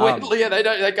don't have the wet look. Yeah, they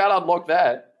can't unlock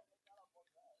that.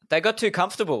 They got too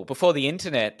comfortable before the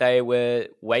internet. They were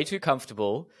way too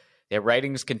comfortable. Their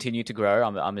ratings continue to grow,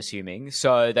 I'm assuming.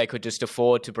 So they could just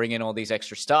afford to bring in all these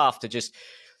extra staff to just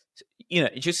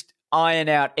iron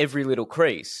out every little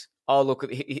crease. Oh,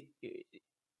 look,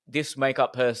 this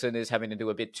makeup person is having to do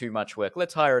a bit too much work.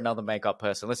 Let's hire another makeup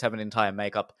person. Let's have an entire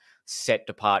makeup set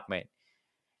department.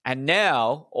 And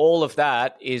now all of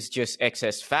that is just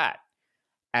excess fat.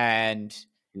 And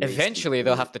eventually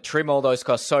they'll have to trim all those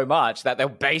costs so much that they'll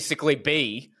basically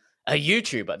be a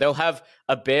YouTuber. They'll have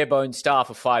a bare bones staff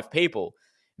of 5 people.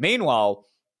 Meanwhile,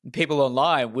 people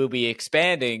online will be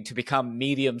expanding to become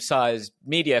medium-sized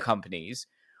media companies,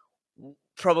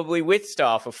 probably with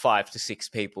staff of 5 to 6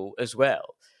 people as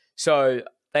well. So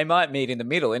they might meet in the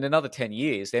middle. In another 10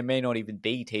 years, there may not even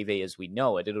be TV as we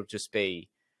know it. It'll just be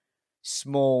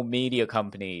small media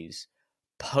companies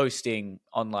posting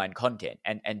online content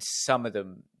and some of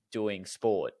them doing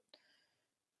sport.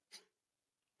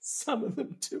 Some of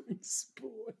them doing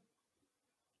sport.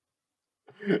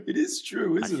 It is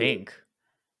true, isn't it?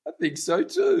 I think so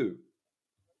too.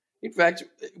 In fact,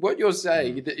 what you're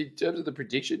saying in terms of the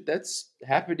prediction, that's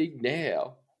happening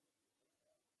now.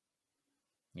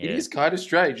 Yeah. It is kind of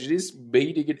strange. It is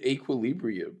meeting an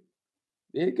equilibrium.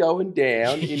 They're going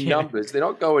down in numbers. They're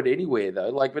not going anywhere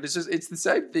though. But it's the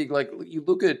same thing. Like you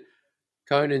look at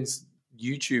Conan's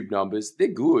YouTube numbers, they're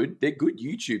good. They're good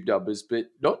YouTube numbers, but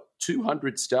not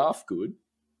 200 staff good.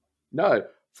 No,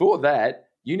 for that,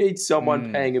 you need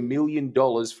someone paying $1 million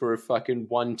for a fucking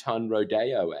 1-ton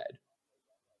Rodeo ad.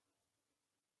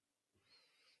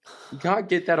 You can't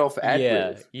get that off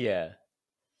AdRev. Yeah.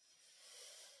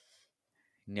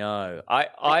 No.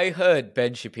 I heard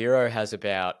Ben Shapiro has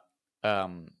about I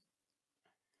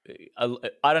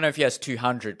don't know if he has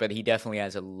 200, but he definitely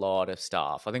has a lot of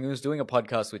staff. I think he was doing a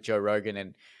podcast with Joe Rogan,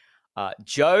 and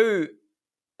Joe,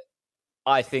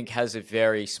 I think, has a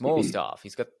very small staff.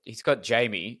 He's got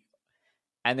Jamie,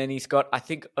 and then he's got, I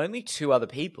think, only 2 other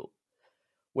people.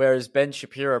 Whereas Ben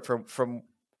Shapiro, from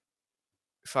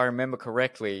if I remember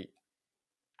correctly,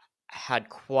 had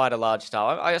quite a large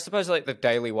staff. I suppose like the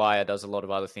Daily Wire does a lot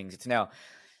of other things. It's now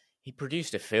he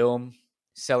produced a film,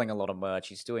 selling a lot of merch.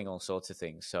 He's doing all sorts of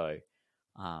things. So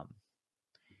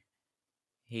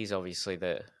he's obviously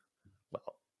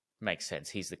makes sense.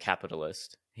 He's the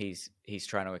capitalist. He's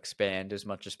trying to expand as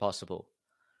much as possible.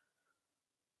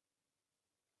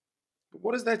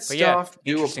 What does that staff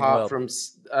do apart from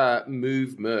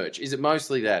move merch? Is it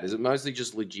mostly that? Is it mostly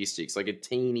just logistics, like a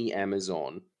teeny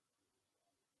Amazon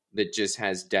that just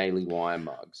has Daily Wire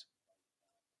mugs?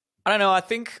 I don't know. I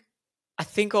think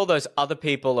all those other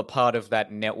people are part of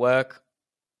that network.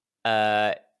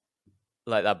 like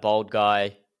that bald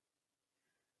guy,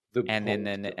 The and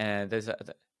then there's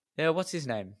what's his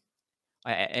name?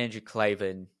 Andrew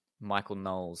Clavin, Michael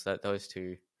Knowles. Those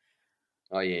two.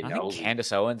 oh yeah, I think Knowlesy.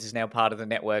 Candace Owens is now part of the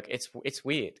network. It's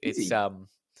weird. Is It's he?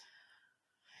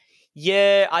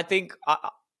 yeah. I think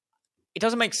it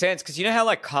doesn't make sense because you know how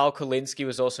like Kyle Kalinske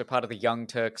was also part of the Young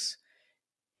Turks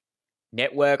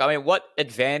network. I mean, what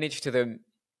advantage to them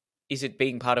is it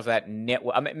being part of that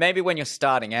network? I mean, maybe when you're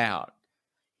starting out,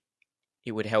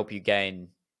 it would help you gain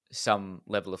some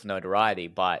level of notoriety,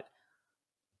 but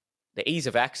the ease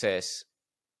of access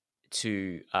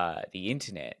to the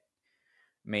internet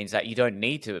means that you don't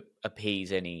need to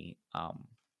appease any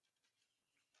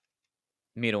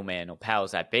middleman or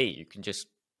powers that be. You can just,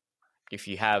 if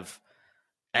you have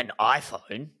an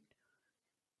iPhone,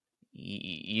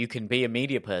 you can be a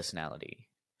media personality.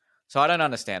 So I don't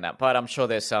understand that, but I'm sure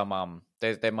there's some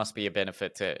there must be a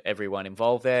benefit to everyone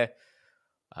involved there.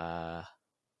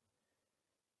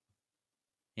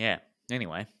 Yeah.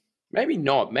 Anyway, Maybe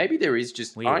not. Maybe there is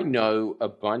just. Weird. I know a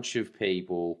bunch of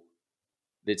people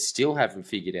that still haven't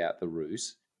figured out the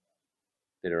ruse,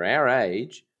 that are our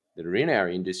age, that are in our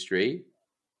industry,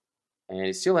 and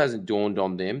it still hasn't dawned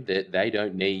on them that they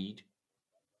don't need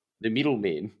the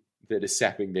middlemen that are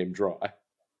sapping them dry.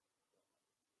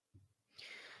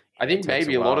 I think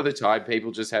maybe a lot of the time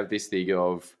people just have this thing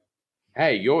of,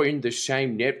 hey, you're in the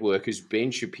same network as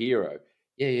Ben Shapiro.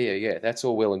 Yeah. That's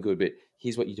all well and good, but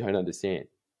here's what you don't understand.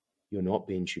 You're not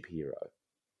Ben Shapiro.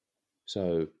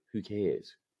 So who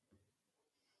cares?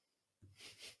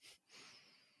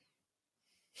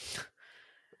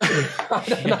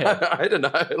 I don't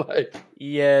know. Like,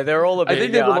 yeah, they're all a bit. I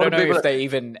think there's a lot I don't of know people if they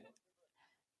even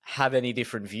have any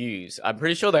different views. I'm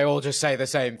pretty sure they all just say the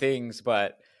same things,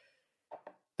 but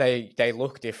they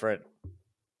look different.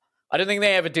 I don't think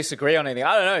they ever disagree on anything.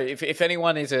 I don't know if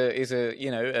anyone is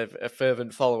a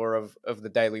fervent follower of the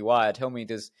Daily Wire. Tell me,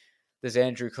 does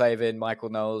Andrew Clavin, Michael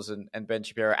Knowles, and Ben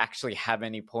Shapiro actually have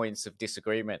any points of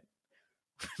disagreement?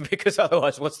 Because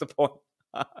otherwise, what's the point?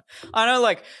 I know,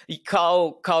 like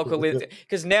Kyle Kalinske,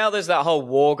 because now there's that whole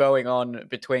war going on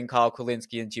between Kyle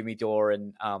Kalinske and Jimmy Dore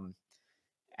and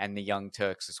the Young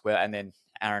Turks as well, and then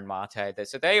Aaron Mate.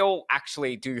 So they all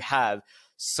actually do have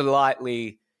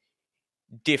slightly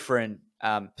different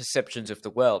perceptions of the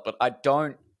world, but I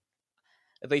don't,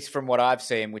 at least from what I've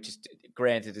seen, which is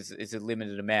granted is a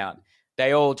limited amount,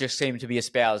 they all just seem to be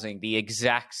espousing the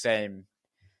exact same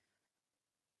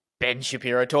Ben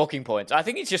Shapiro talking points. I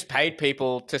think he's just paid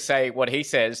people to say what he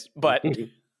says, but at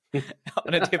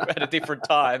a different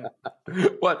time.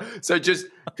 What? So just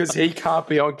because he can't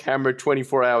be on camera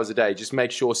 24 hours a day, just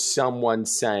make sure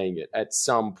someone's saying it at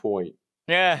some point.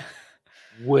 Yeah.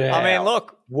 Wow. I mean,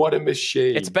 look, what a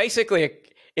machine. It's basically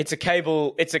a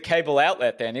cable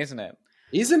outlet then, isn't it?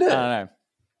 Isn't it? I don't know.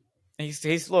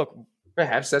 He's look.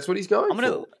 Perhaps that's what he's going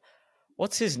for.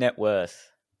 What's his net worth?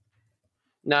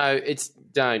 No,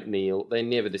 don't, Neil. They're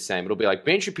never the same. It'll be like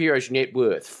Ben Shapiro's net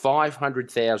worth,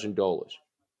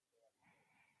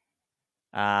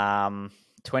 $500,000.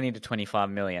 20 to 25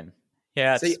 million.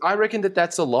 Yeah. See, I reckon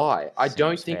that's a lie. I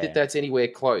don't think that that's anywhere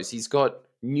close. He's got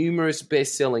numerous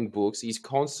best-selling books. He's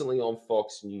constantly on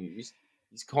Fox News.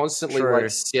 He's constantly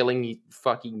like selling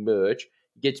fucking merch.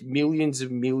 He gets millions of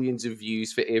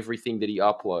views for everything that he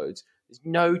uploads. There's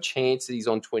no chance that he's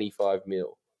on 25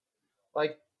 mil.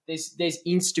 Like, there's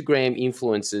Instagram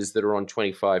influencers that are on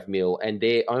 25 mil and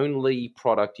their only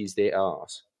product is their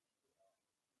ass.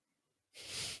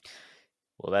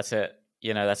 Well, that's a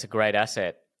great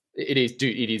asset. It is,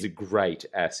 dude. It is a great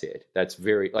asset. That's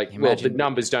very the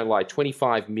numbers don't lie.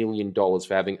 $25 million for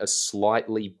having a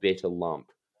slightly better lump.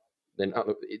 Then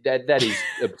that is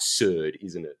absurd,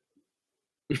 isn't it?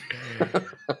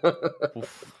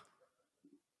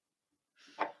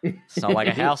 It's not like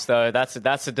a house, though.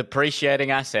 That's a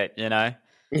depreciating asset, you know?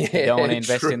 Yeah, you don't want to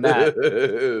invest in that.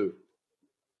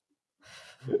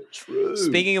 True.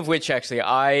 Speaking of which, actually,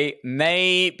 I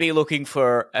may be looking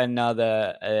for an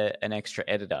extra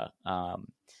editor.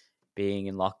 Being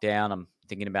in lockdown, I'm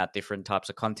thinking about different types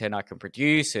of content I can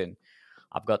produce, and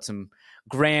I've got some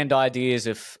grand ideas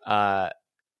of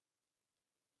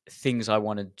things I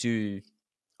want to do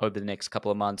over the next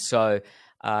couple of months. So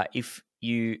if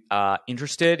you are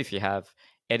interested, if you have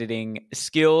editing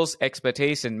skills,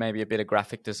 expertise, and maybe a bit of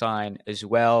graphic design as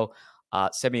well,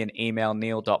 send me an email,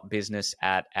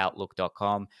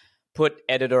 neil.business@outlook.com. Put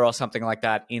editor or something like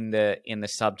that in the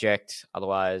subject.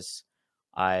 Otherwise,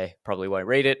 I probably won't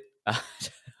read it.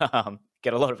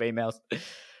 Get a lot of emails.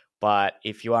 But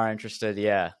if you are interested,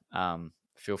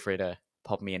 feel free to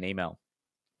pop me an email.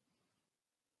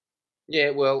 Yeah,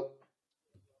 well,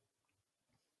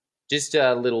 Just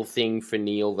a little thing for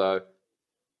Neil, though.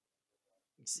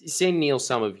 Send Neil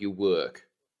some of your work.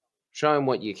 Show him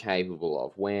what you're capable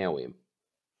of. Wow him.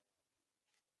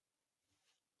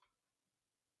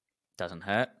 Doesn't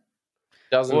hurt.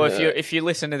 Doesn't Well, hurt. if you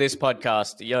listen to this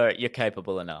podcast, you're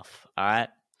capable enough. All right.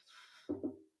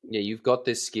 Yeah, you've got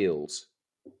the skills.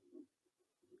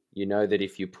 You know that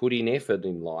if you put in effort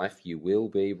in life, you will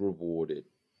be rewarded.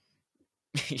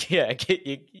 Yeah,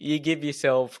 you give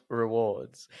yourself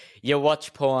rewards. You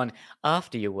watch porn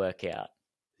after you work out.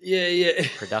 Yeah.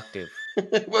 Productive.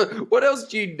 What else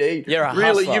do you need? You're a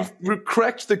really, hustler. you've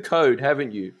cracked the code,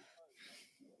 haven't you?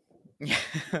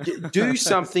 Do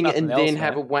something Nothing and else, then man.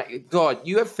 have a wank. God,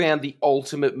 you have found the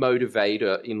ultimate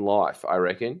motivator in life, I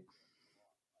reckon.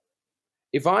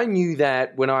 If I knew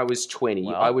that when I was 20,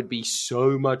 Well- I would be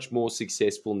so much more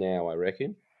successful now, I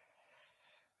reckon.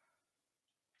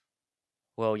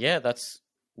 Well, yeah,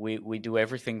 we do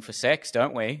everything for sex,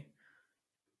 don't we?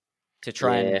 To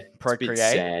try and It's a procreate, bit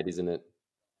sad, isn't it?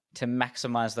 to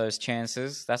maximize those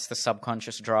chances. That's the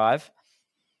subconscious drive.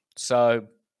 So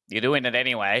you're doing it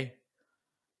anyway.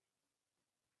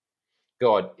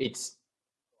 God, it's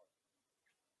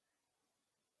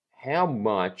how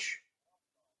much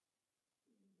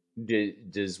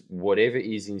does whatever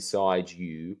is inside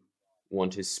you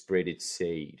want to spread its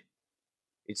seed?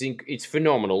 It's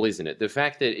phenomenal, isn't it? The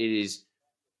fact that it is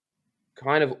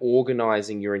kind of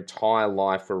organizing your entire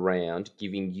life around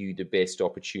giving you the best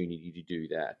opportunity to do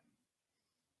that.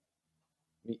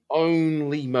 The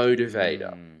only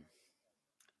motivator.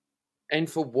 And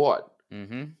for what?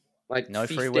 Mm-hmm. Like No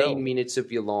free 15 will. minutes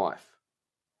of your life.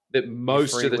 That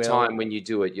most free of the will. time when you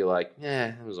do it, you're like,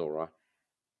 yeah, that was all right.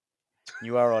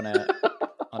 You are on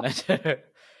a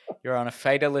you're on a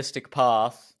fatalistic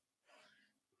path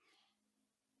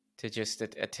to just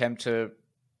attempt to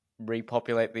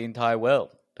repopulate the entire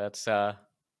world. That's and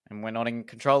we're not in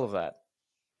control of that.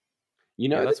 You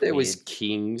know Yeah, that that's there was weird.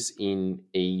 kings in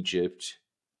Egypt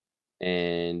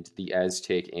and the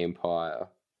Aztec Empire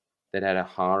that had a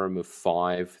harem of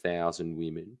 5,000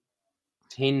 women.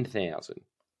 10,000.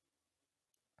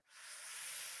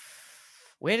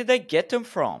 Where did they get them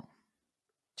from?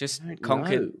 Just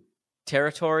conquered No.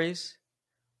 territories?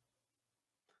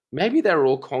 Maybe they were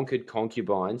all conquered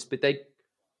concubines, but they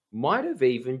might have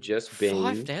even just been...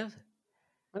 5,000?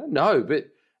 I don't know, but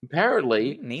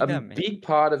apparently You need a that many. big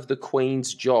part of the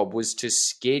Queen's job was to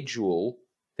schedule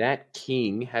that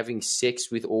king having sex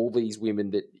with all these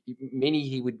women that many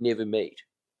he would never meet.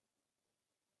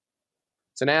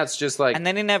 So now it's just like, And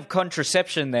they didn't have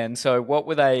contraception then, so what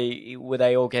were they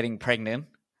all getting pregnant?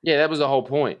 yeah, that was the whole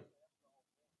point.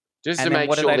 Just And to then make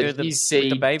what do sure they that do his with the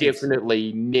seed babies?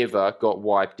 definitely never got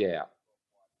wiped out.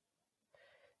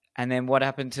 And then what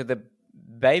happened to the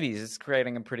babies? It's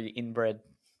creating a pretty inbred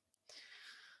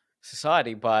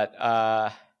society, but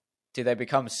did they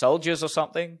become soldiers or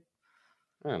something?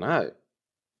 I don't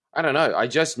know. I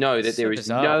just know that It's so there is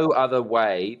bizarre. no other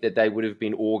way that they would have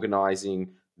been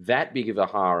organizing that big of a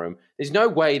harem. There's no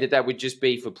way that that would just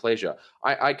be for pleasure.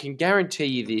 I can guarantee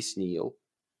you this, Neil.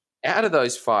 Out of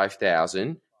those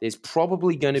 5,000, there's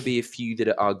probably going to be a few that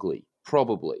are ugly.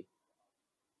 Probably.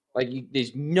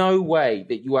 There's no way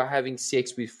that you are having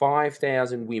sex with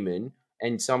 5,000 women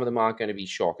and some of them aren't going to be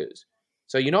shockers.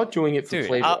 So you're not doing it for Dude,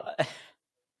 pleasure.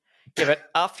 yeah, but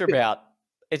after about...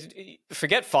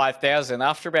 forget 5,000.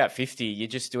 After about 50, you're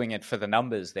just doing it for the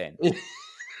numbers then.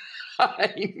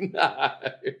 I know.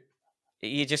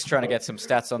 You're just trying to get some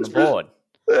stats on the board.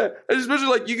 Yeah, and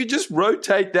especially you could just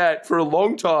rotate that for a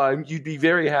long time. You'd be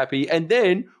very happy. And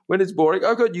then when it's boring,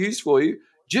 I've got news for you.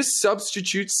 Just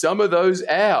substitute some of those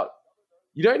out.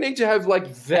 You don't need to have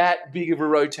that big of a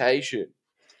rotation.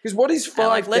 Because what is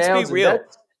 5,000? Let's be real.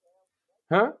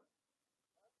 Huh?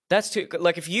 That's too...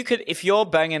 if you're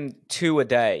banging 2 a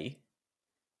day,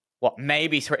 what,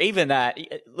 maybe 3, even that,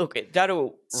 look,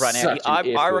 that'll run Such out.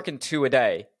 an I effort. reckon 2 a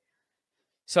day.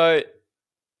 So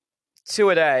 2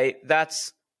 a day,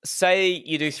 that's, say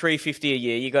you do 350 a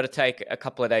year, you got to take a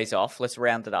couple of days off. Let's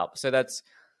round it up. So that's,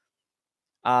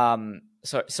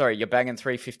 sorry, you're banging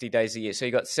 350 days a year. So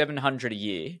you got 700 a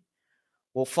year.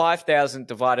 Well, 5,000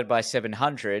 divided by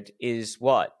 700 is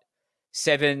what?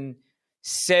 7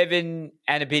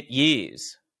 and a bit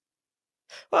years.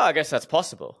 Well, I guess that's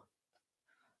possible.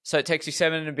 So it takes you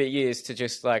 7 and a bit years to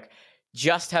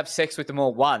just have sex with them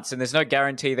all once, and there's no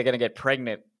guarantee they're going to get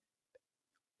pregnant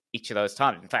each of those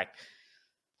times. In fact,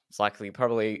 it's likely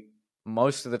probably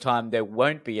most of the time there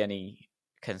won't be any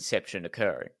conception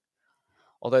occurring.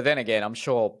 Although then again, I'm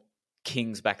sure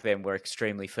kings back then were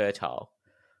extremely fertile.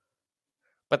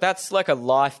 But that's like a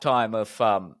lifetime of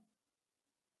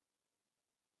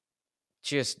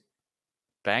just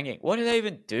banging. What do they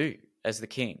even do as the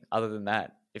king other than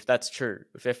that? If that's true,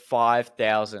 if they're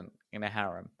 5,000 in a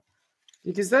harem,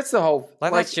 Because that's the whole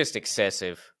that's just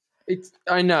excessive.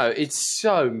 I know it's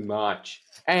so much,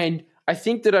 and I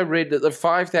think that I read that the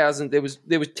 5,000 there was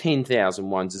 10,000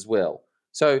 ones as well.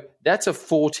 So that's a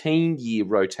 14-year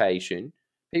rotation.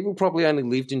 People probably only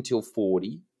lived until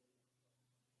 40.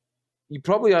 You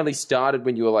probably only started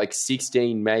when you were like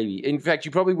 16, maybe. In fact,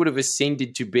 you probably would have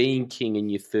ascended to being king in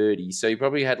your 30s. So you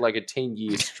probably had like a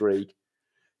 10-year streak.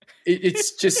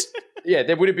 It's just, yeah,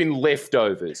 there would have been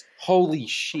leftovers. Holy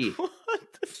shit. What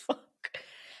the fuck?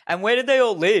 And where did they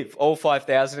all live? All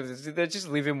 5,000 of them? Did they just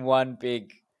live in one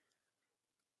big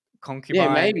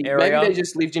concubine area? Maybe they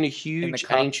just lived in a huge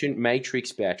ancient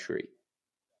matrix battery.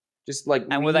 Just like,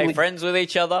 and were they friends with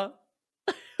each other?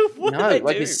 No,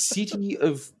 like a city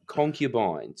of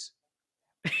concubines.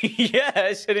 Yeah,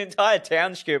 it's an entire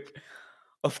township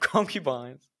of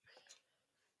concubines.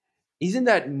 Isn't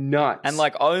that nuts? And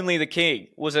like only the king.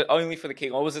 Was it only for the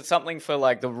king, or was it something for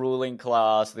like the ruling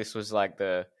class? This was like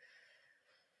the.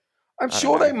 I'm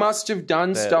sure they must have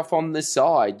done stuff on the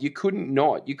side. You couldn't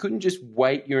not. You couldn't just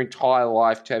wait your entire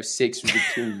life to have sex with the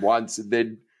king once and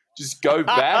then just go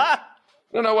back.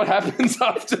 I don't know what happens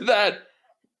after that.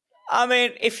 I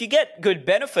mean, if you get good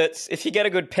benefits, if you get a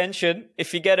good pension,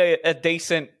 if you get a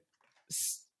decent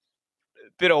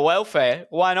bit of welfare,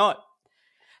 why not?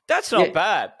 That's not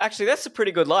bad. Actually, that's a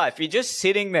pretty good life. You're just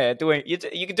sitting there doing. You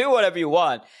can do whatever you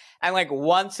want, and like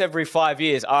once every 5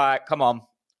 years, all right, come on,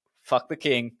 fuck the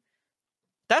king.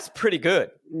 That's pretty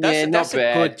good. That's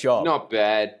a good job. Not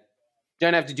bad.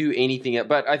 Don't have to do anything.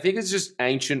 But I think it's just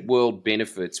ancient world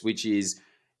benefits, which is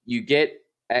you get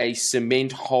a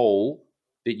cement hole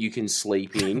that you can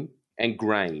sleep in and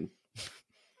grain.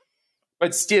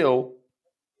 But still,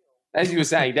 as you were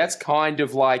saying, that's kind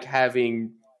of like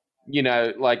having,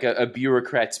 like a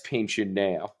bureaucrat's pension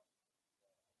now.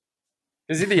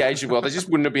 Because in the ancient world, there just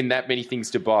wouldn't have been that many things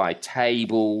to buy.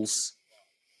 Tables,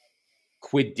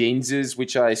 quidenzas,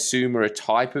 which I assume are a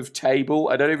type of table.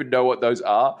 I don't even know what those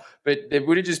are, but there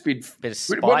would have just been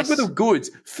what were the goods?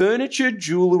 Furniture,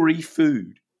 jewelry,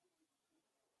 food.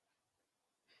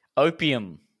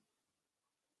 Opium.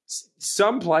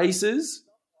 Some places.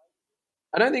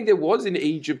 I don't think there was in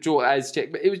Egypt or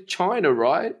Aztec, but it was China,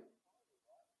 right?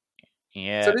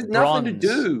 Yeah. So there's nothing to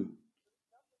do.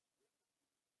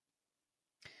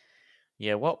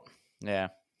 Yeah, well, yeah.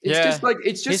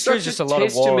 It's just such a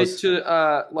testament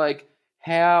to like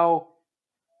how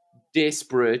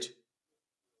desperate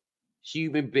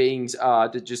human beings are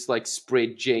to just like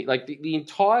spread gene. Like the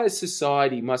entire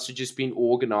society must have just been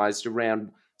organized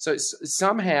around. So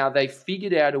somehow they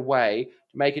figured out a way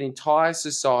to make an entire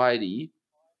society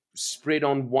spread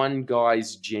on one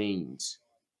guy's genes.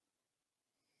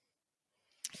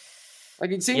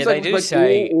 Like it seems like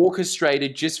all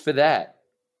orchestrated just for that.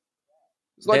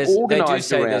 It's like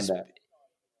organized around that.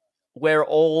 We're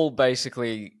all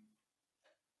basically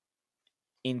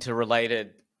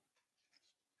interrelated.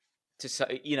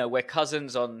 We're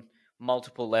cousins on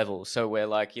multiple levels. So we're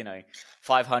like,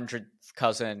 500th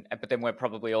cousin, but then we're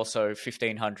probably also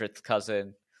 1500th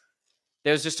cousin.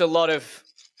 There's just a lot of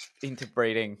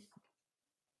interbreeding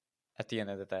at the end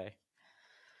of the day.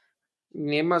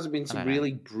 There must have been some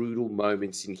really brutal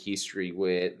moments in history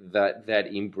where that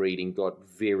inbreeding got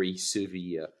very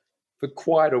severe for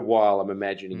quite a while, I'm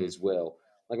imagining as well.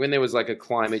 Like when there was like a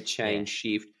climate change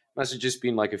shift, must have just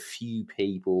been like a few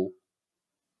people.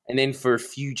 And then for a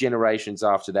few generations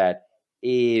after that,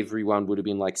 everyone would have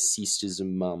been like sisters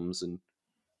and mums. And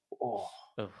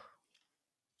can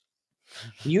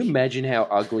you imagine how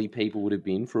ugly people would have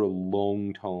been for a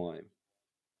long time?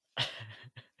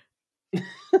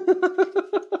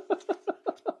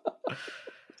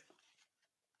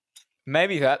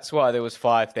 Maybe that's why there was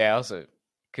 5,000,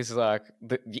 because like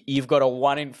you've got a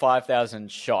 1 in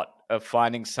 5,000 shot of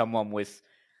finding someone with,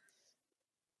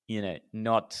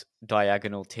 not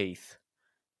diagonal teeth.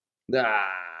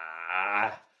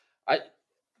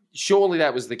 Surely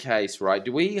that was the case, right?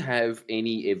 Do we have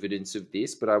any evidence of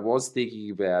this? But I was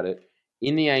thinking about it.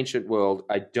 In the ancient world,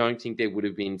 I don't think there would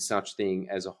have been such thing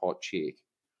as a hot chick.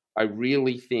 I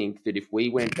really think that if we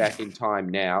went back in time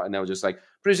now and they were just like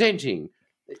presenting,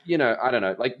 I don't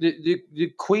know, like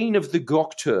the Queen of the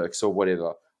Gok Turks or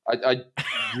whatever, I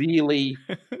really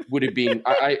would have been,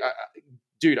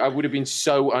 dude, I would have been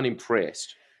so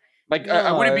unimpressed. Like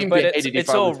I would have been beheaded if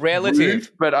I was relative. Rude,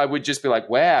 but I would just be like,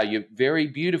 wow, you're very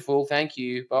beautiful, thank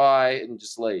you, bye, and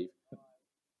just leave.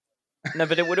 No,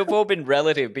 but it would have all been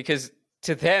relative because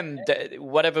to them,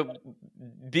 whatever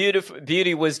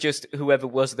beauty was just whoever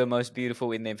was the most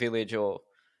beautiful in their village or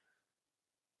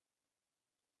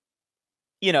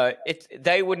you know,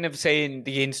 they wouldn't have seen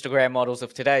the Instagram models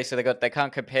of today, so they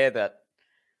can't compare that.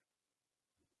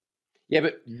 Yeah,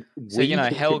 but So you know,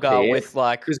 Helga with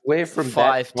like because we're from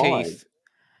 5 that time. teeth.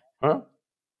 Huh?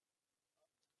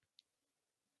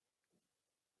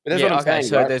 But that's Yeah, what I'm okay, saying,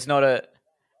 so right? there's not a...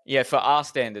 Yeah, for our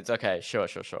standards, okay, sure.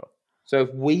 So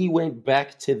if we went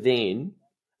back to then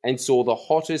and saw the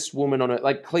hottest woman on it,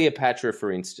 like Cleopatra,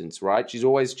 for instance, right? She's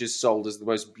always just sold as the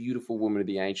most beautiful woman of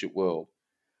the ancient world.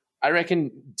 I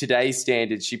reckon today's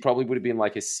standards, she probably would have been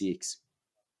like a 6.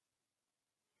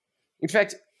 In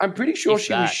fact, I'm pretty sure If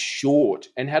she was that. short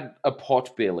and had a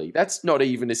pot belly. That's not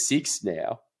even a 6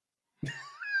 now.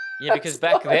 Yeah, because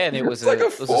back then it was it's like a a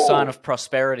it was a sign 4. of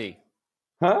prosperity.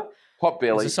 Huh? Pot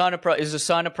It was belly. a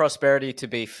sign of prosperity to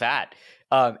be fat.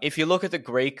 If you look at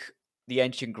the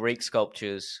ancient Greek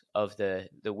sculptures of the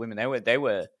women, they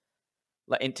were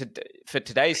like for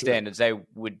today's standards, they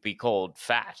would be called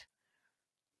fat.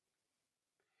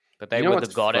 But they You know were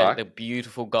what's fucked? the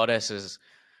beautiful goddesses.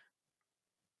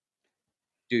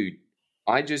 Dude,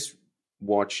 I just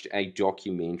watched a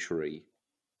documentary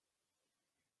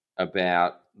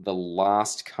about the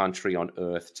last country on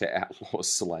earth to outlaw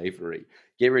slavery.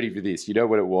 Get ready for this. You know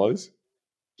what it was?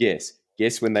 Guess.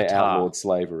 Guess when they Qatar. outlawed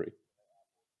slavery.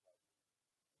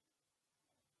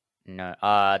 No,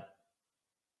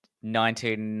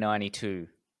 1992.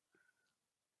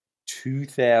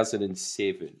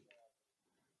 2007.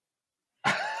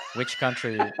 Which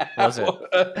country was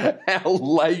it? How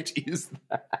late is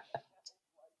that?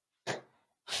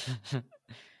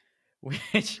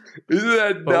 Which Isn't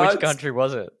that nuts? which country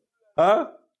was it? Huh?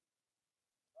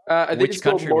 I think Which it's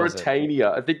called country was it?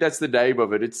 Mauritania. I think that's the name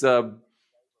of it. It's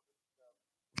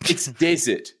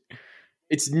desert.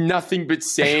 It's nothing but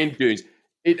sand dunes.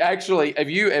 It actually. Have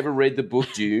you ever read the book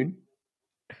Dune?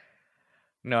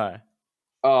 No.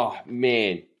 Oh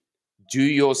man, do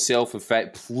yourself a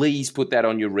favor. Please put that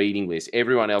on your reading list.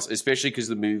 Everyone else, especially because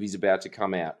the movie's about to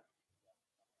come out.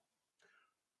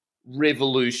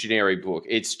 Revolutionary book.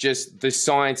 It's just the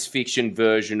science fiction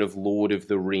version of Lord of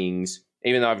the Rings.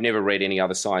 Even though I've never read any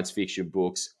other science fiction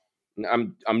books,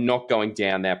 I'm not going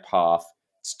down that path.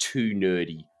 It's too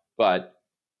nerdy. But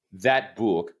that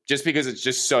book, just because it's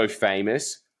just so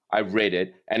famous, I read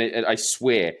it, and I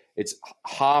swear, it's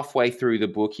halfway through the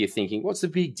book, you're thinking, what's the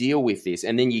big deal with this?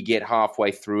 And then you get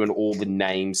halfway through and all the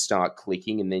names start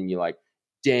clicking, and then you're like,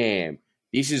 damn,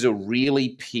 this is a really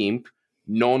pimp,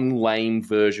 non-lame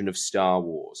version of Star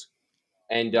Wars.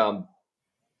 And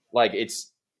like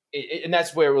and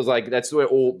that's where it was like,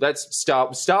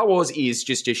 Star Wars is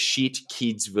just a shit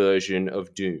kids version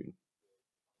of Dune.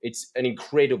 It's an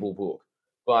incredible book.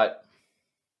 But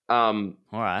All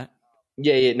right.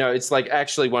 yeah, no, it's like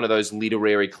actually one of those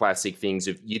literary classic things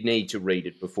of you need to read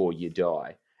it before you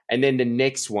die. And then the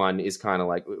next one is kind of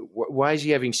like, why is he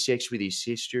having sex with his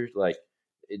sister? Like,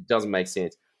 it doesn't make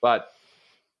sense. But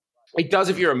it does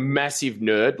if you're a massive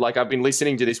nerd. Like, I've been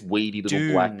listening to this weedy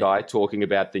little black guy talking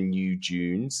about the new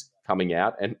Dunes coming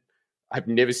out, and I've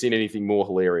never seen anything more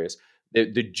hilarious. The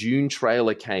Dune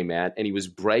trailer came out, and he was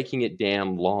breaking it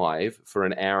down live for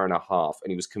an hour and a half,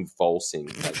 and he was convulsing.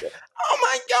 Like, oh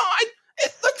my God,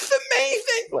 it looks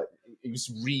amazing! Like, he was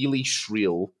really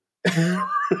shrill,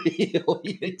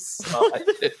 really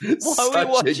excited. Why are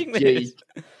we watching this?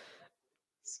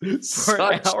 For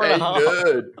an hour and a half?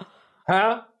 Nerd.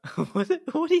 Huh? What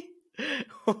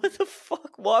the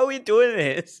fuck? Why are we doing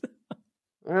this?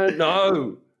 I don't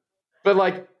know. But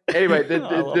like, anyway,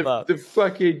 the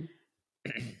fucking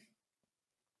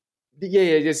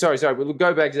yeah. Sorry. We'll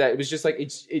go back to that. It was just like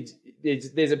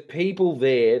there's a people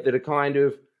there that are kind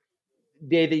of,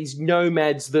 they're these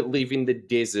nomads that live in the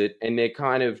desert, and they're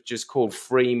kind of just called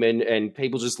freemen, and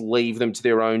people just leave them to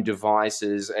their own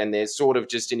devices, and they're sort of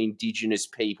just an indigenous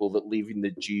people that live in the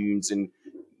dunes, and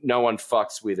no one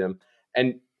fucks with them.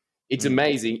 And it's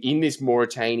amazing. In this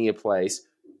Mauritania place,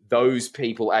 those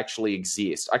people actually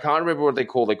exist. I can't remember what they're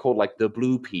called. They're called like the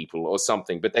blue people or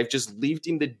something, but they've just lived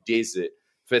in the desert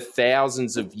for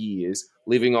thousands of years,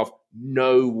 living off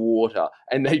no water.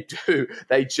 And they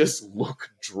just look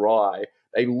dry.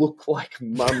 They look like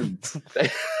mummies.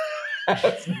 They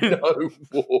have no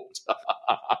water.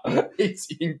 It's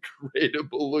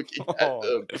incredible looking at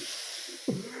them.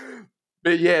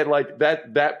 But yeah, like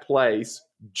that place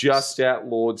just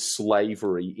outlawed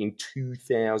slavery in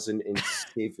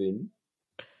 2007.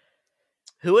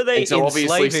 Who are they? And so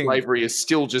obviously enslaving? slavery is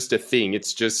still just a thing.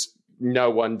 It's just no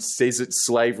one says it's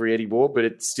slavery anymore, but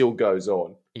it still goes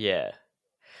on. Yeah.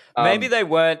 Maybe they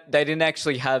didn't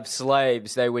actually have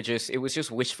slaves. It was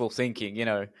just wishful thinking, you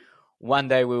know. One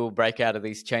day we will break out of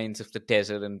these chains of the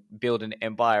desert and build an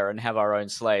empire and have our own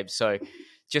slaves. So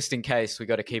just in case, we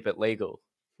got to keep it legal.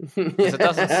 Because it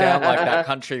doesn't sound like that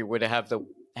country would have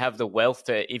the wealth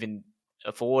to even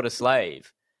afford a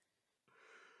slave.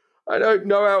 I don't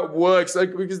know how it works,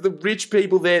 like, because the rich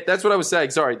people there, that's what I was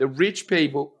saying, sorry, the rich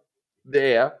people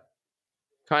there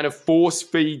kind of force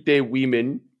feed their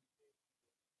women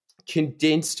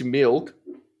condensed milk.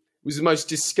 It was the most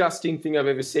disgusting thing I've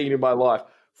ever seen in my life.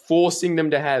 Forcing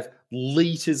them to have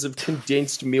liters of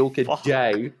condensed milk a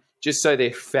day just so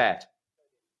they're fat.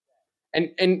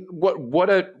 And what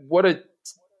a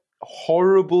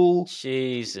horrible,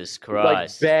 Jesus like,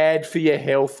 Christ, bad for your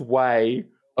health way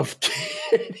of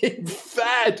getting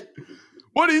fat.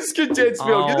 What is condensed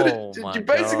milk? Oh, my You're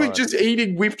basically God. just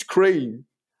eating whipped cream.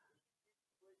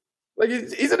 Like,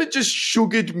 isn't it just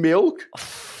sugared milk?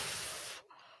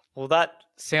 Well, that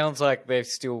sounds like they've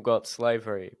still got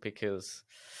slavery because...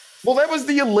 Well, that was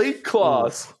the elite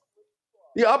class. Oof.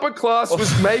 The upper class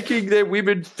was making their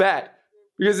women fat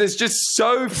because there's just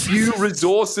so few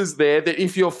resources there that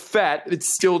if you're fat,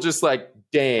 it's still just like,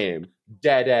 damn,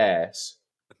 dead ass.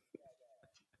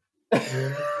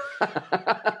 It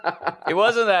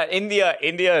wasn't that.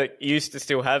 India used to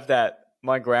still have that.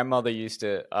 My grandmother used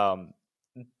to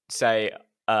say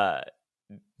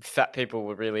fat people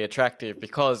were really attractive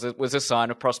because it was a sign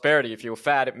of prosperity. If you were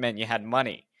fat, it meant you had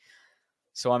money.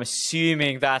 So I'm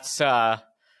assuming that's kind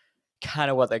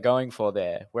of what they're going for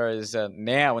there. Whereas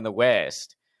now in the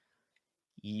West,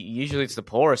 usually it's the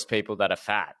poorest people that are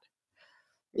fat.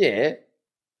 Yeah.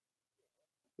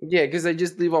 Yeah, because they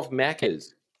just live off Maccas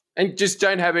and just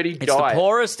don't have any It's diet. the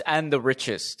poorest and the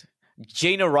richest.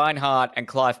 Gina Reinhardt and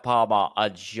Clive Palmer are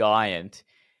giant.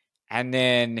 And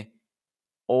then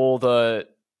all the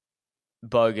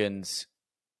bogans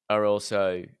are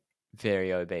also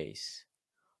very obese.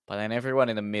 But then everyone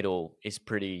in the middle is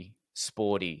pretty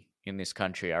sporty in this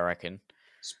country, I reckon.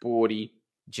 Sporty.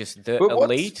 Just the But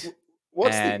elite.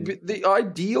 What's and- the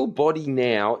ideal body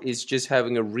now is just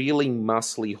having a really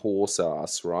muscly horse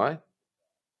ass, right?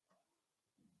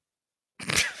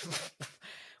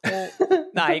 Well,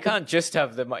 no, you can't just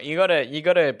have the. You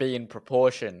gotta be in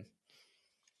proportion.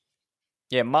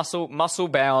 Yeah, muscle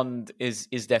bound is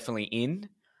definitely in.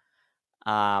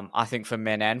 I think for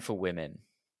men and for women.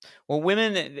 Well,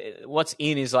 women, what's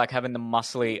in is like having the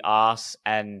muscly ass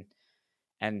and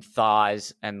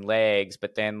thighs and legs,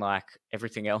 but then like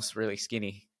everything else really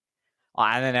skinny,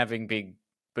 and then having big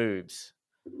boobs,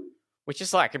 which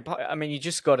is like, I mean, you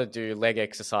just got to do leg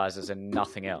exercises and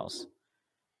nothing else.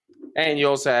 And you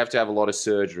also have to have a lot of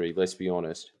surgery, let's be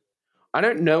honest. I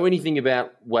don't know anything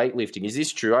about weightlifting. Is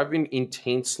this true? I've been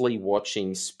intensely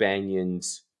watching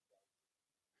Spanion's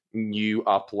new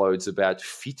uploads about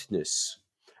fitness.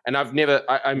 And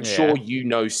I'm sure you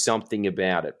know something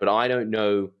about it, but I don't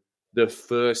know the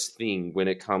first thing when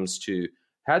it comes to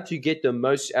how to get the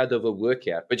most out of a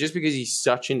workout. But just because he's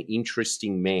such an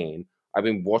interesting man, I've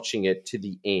been watching it to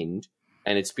the end,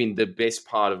 and it's been the best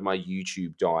part of my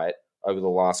YouTube diet over the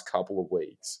last couple of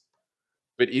weeks.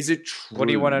 But is it true? What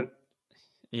do you want to...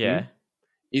 Yeah.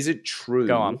 Is it true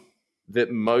Go on. that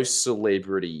most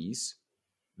celebrities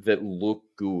that look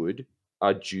good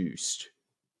are juiced?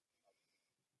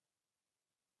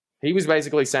 He was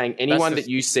basically saying anyone that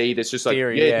you see that's just like,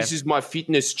 theory, yeah, this is my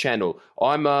fitness channel.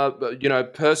 I'm a,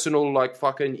 personal, like,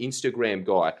 fucking Instagram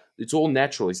guy. It's all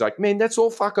natural. He's like, man, that's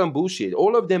all fucking bullshit.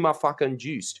 All of them are fucking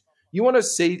juiced. You want to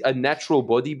see a natural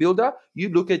bodybuilder? You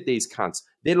look at these cunts.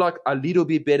 They're like a little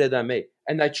bit better than me.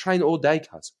 And they train all day,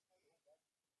 cunts.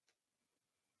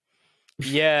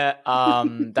 Yeah,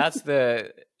 that's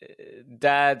the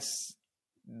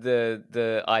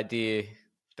idea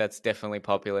that's definitely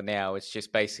popular now. It's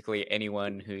just basically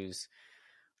anyone who's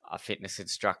a fitness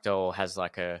instructor or has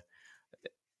like the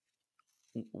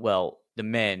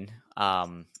men,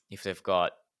 if they've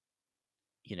got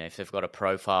a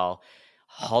profile,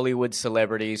 Hollywood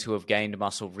celebrities who have gained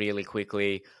muscle really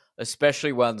quickly,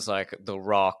 especially ones like The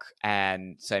Rock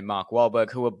and say Mark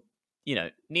Wahlberg, who are,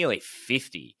 nearly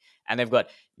 50 and they've got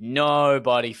no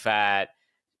body fat,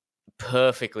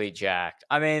 perfectly jacked.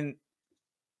 I mean,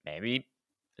 maybe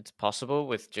it's possible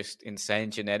with just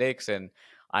insane genetics, and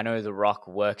I know The Rock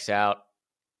works out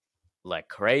like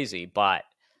crazy, but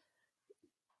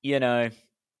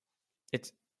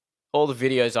it's all the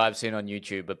videos I've seen on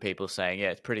YouTube of people saying,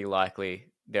 yeah, it's pretty likely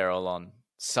they're all on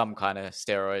some kind of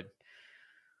steroid,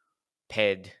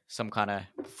 PED, some kind of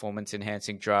performance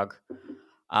enhancing drug.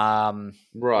 Right.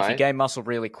 If you gain muscle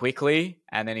really quickly,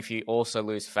 and then if you also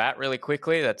lose fat really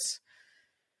quickly, it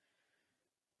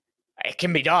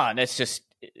can be done. It's just,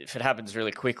 if it happens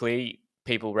really quickly,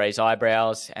 people raise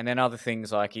eyebrows. And then other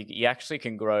things like you actually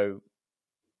can grow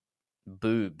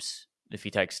boobs if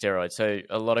you take steroids. So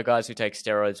a lot of guys who take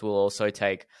steroids will also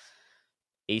take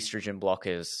estrogen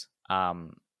blockers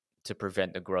to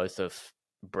prevent the growth of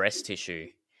breast tissue,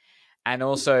 and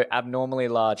also abnormally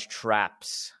large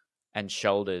traps and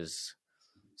shoulders.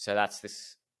 So that's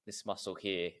this muscle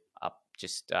here up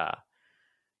just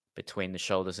between the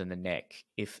shoulders and the neck.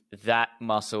 If that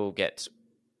muscle gets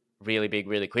really big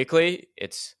really quickly,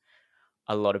 it's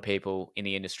a lot of people in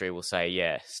the industry will say,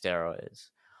 yeah, steroids.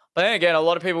 But then again, a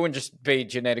lot of people would just be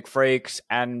genetic freaks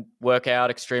and work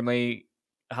out extremely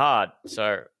hard.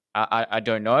 So I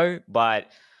don't know,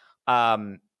 but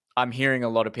I'm hearing a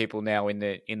lot of people now in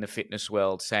the fitness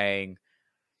world saying,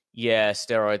 yeah,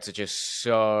 steroids are just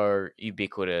so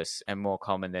ubiquitous and more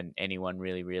common than anyone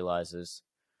really realizes.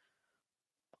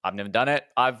 I've never done it.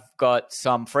 I've got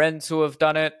some friends who have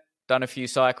done it, done a few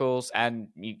cycles, and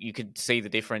you could see the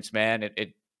difference, man.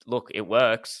 It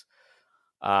works.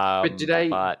 But do they,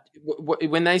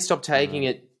 when they stop taking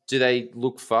it, do they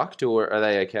look fucked or are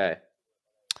they okay?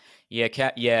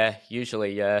 Yeah,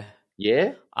 usually, yeah.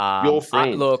 Yeah? Your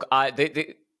friend? No,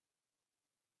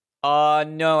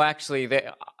 actually,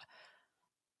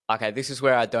 okay, this is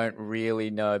where I don't really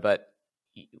know, but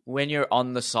when you're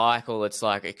on the cycle, it's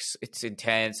like it's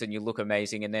intense and you look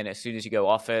amazing, and then as soon as you go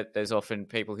off it, there's often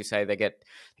people who say they get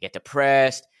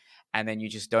depressed, and then you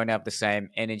just don't have the same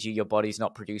energy. Your body's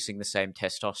not producing the same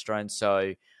testosterone,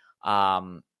 so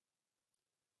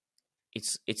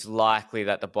it's likely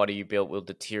that the body you built will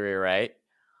deteriorate.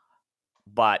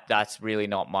 But that's really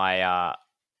not my.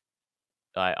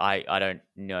 I don't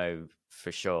know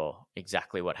for sure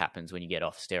exactly what happens when you get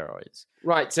off steroids.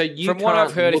 Right. So you from what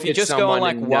I've heard, if you just go on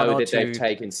like one or two, they've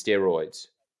taken steroids.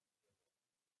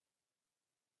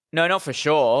 No, not for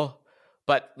sure.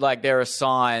 But like there are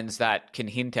signs that can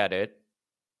hint at it.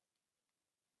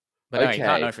 But no, you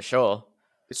can't know for sure.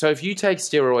 So if you take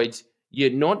steroids, you're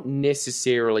not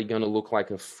necessarily going to look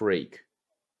like a freak.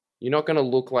 You're not going to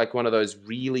look like one of those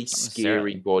really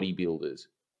scary bodybuilders.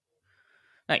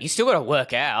 No, you still got to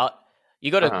work out. You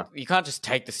got to. You can't just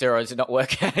take the steroids and not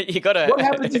work out. You got to. What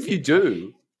happens if you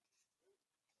do?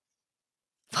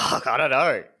 Fuck, I don't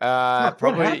know.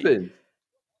 Probably. What happened?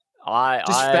 I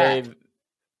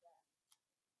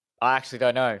actually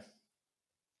don't know.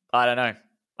 I don't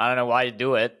know why you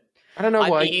do it. I don't know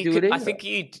why you do it either. I think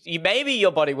you maybe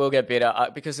your body will get better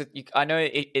because I know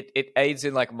it aids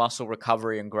in like muscle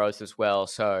recovery and growth as well.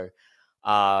 So,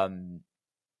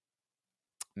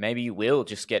 maybe you will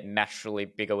just get naturally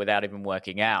bigger without even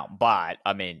working out. But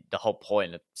I mean, the whole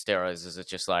point of steroids is it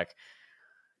just like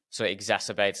so it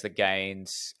exacerbates the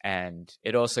gains, and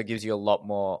it also gives you a lot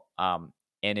more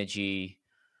energy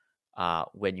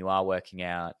when you are working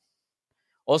out.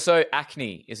 Also,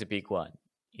 acne is a big one.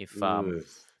 If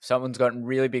someone's gotten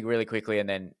really big really quickly and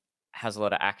then has a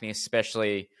lot of acne,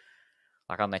 especially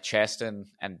like on their chest and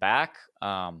back,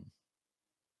 yeah,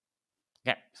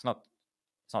 it's not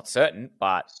certain,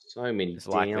 but so many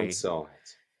downsides.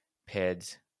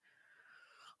 Peds.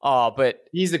 Oh, but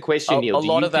here's the question, Neil. Do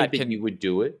you think that you would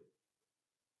do it?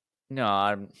 No,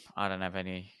 I don't have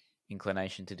any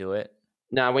inclination to do it.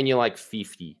 No, when you're like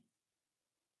 50.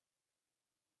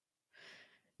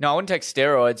 No, I wouldn't take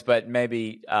steroids, but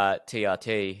maybe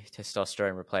TRT,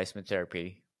 testosterone replacement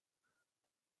therapy.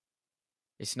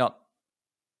 It's not.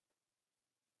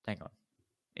 Hang on.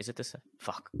 Is it the same?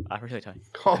 Fuck, I really don't.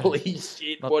 Holy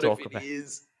shit, what if it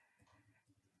is?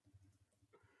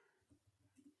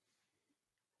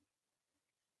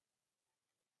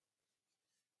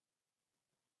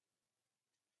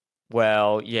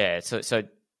 Well, yeah, so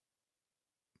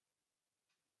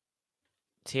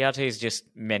TRT is just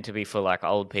meant to be for like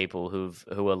old people who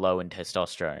are low in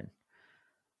testosterone.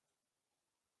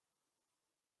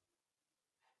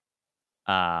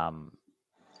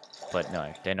 But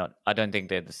no, they're not. I don't think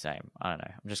they're the same. I don't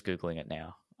know. I'm just Googling it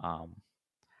now.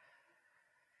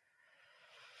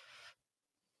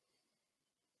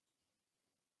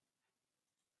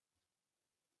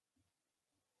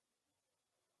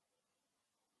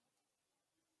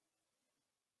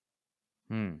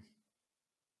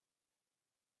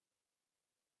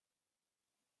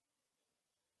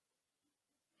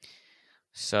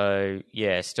 So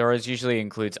yeah, steroids usually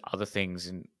includes other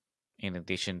things in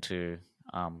addition to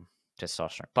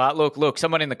testosterone. But look,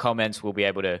 someone in the comments will be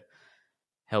able to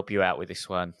help you out with this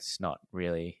one. It's not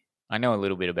really. I know a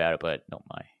little bit about it, but not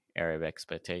my area of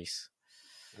expertise.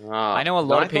 I know a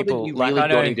lot of people. You really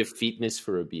got into fitness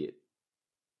for a bit.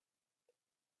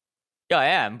 Yeah, I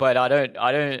am, but I don't.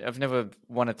 I've never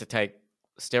wanted to take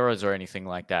steroids or anything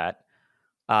like that.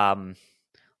 Like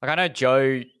I know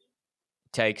Joe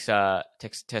takes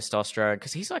testosterone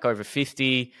because he's like over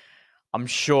 50. I'm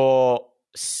sure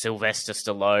Sylvester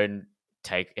Stallone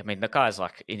take. I mean, the guy's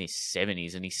like in his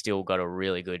 70s and he's still got a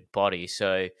really good body.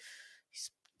 So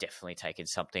he's definitely taken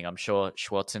something. I'm sure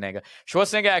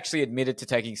Schwarzenegger actually admitted to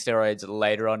taking steroids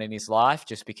later on in his life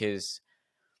just because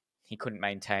he couldn't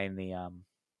maintain the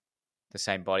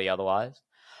same body otherwise.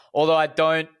 Although I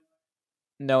don't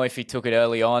know if he took it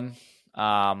early on.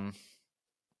 I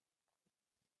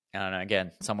don't know.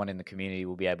 Again, someone in the community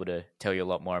will be able to tell you a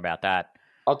lot more about that.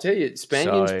 I'll tell you,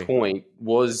 Spanion's point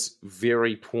was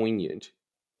very poignant.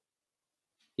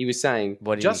 He was saying,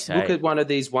 just look at one of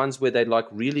these ones where they like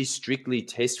really strictly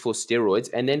test for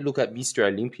steroids and then look at Mr.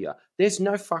 Olympia. There's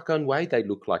no fucking way they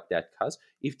look like that, cuz.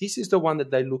 If this is the one that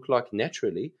they look like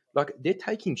naturally, like they're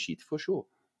taking shit for sure.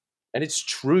 And it's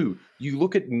true. You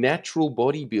look at natural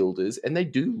bodybuilders and they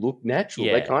do look natural.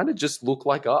 Yeah. They kind of just look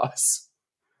like us.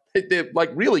 They're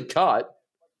like really cut.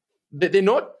 They're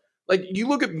not like you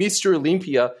look at Mr.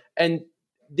 Olympia and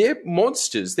they're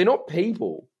monsters. They're not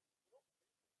people.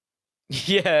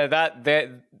 Yeah, that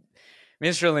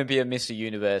Mr. Olympia, Mr.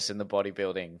 Universe, and the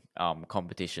bodybuilding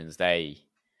competitions, they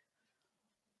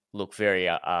look very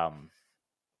well.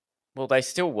 They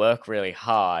still work really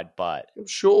hard, but I'm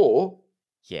sure.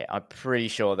 Yeah, I'm pretty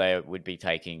sure they would be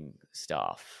taking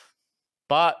stuff,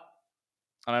 but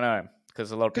I don't know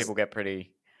because a lot of people get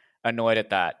pretty annoyed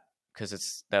at that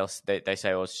because they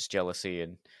say it's just jealousy,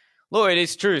 and look, it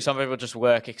is true. Some people just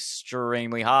work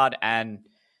extremely hard, and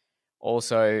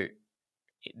also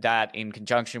that in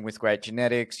conjunction with great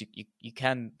genetics, you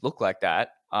can look like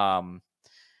that. But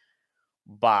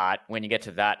when you get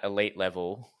to that elite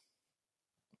level,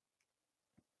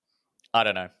 I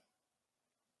don't know.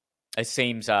 It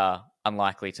seems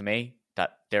unlikely to me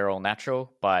that they're all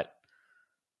natural, but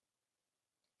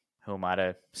who am I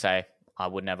to say? I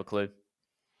wouldn't have a clue.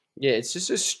 Yeah, it's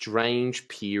just a strange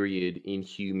period in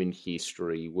human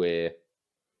history where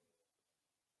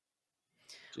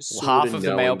half of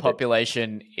the male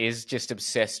population is just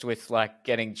obsessed with like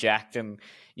getting jacked and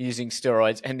using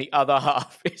steroids, and the other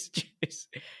half is just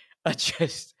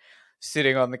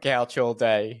sitting on the couch all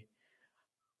day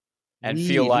and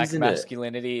feel like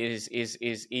masculinity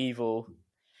is evil.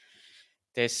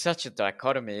 There's such a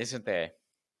dichotomy, isn't there?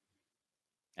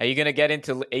 Are you going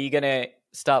to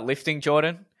start lifting,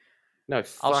 Jordan? No,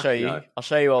 I'll show you. No. I'll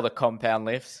show you all the compound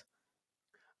lifts.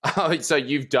 Oh, so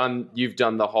you've done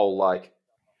the whole like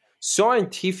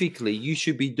scientifically you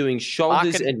should be doing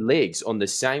shoulders and legs on the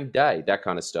same day, that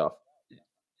kind of stuff.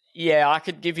 Yeah, I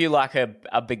could give you like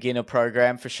a beginner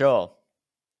program for sure.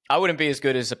 I wouldn't be as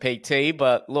good as a PT,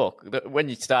 but look, when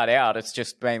you start out, it's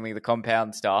just mainly the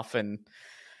compound stuff and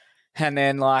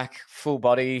then like full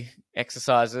body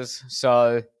exercises.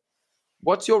 So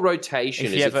what's your rotation?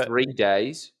 Is it 3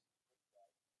 days?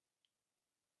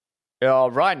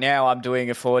 Right now I'm doing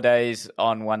a 4 days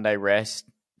on 1 day rest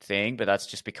thing, but that's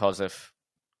just because of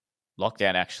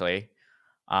lockdown actually.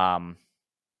 So I'm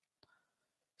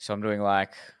doing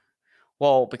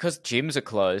because gyms are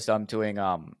closed, I'm doing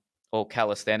all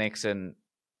calisthenics and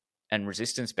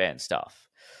resistance band stuff.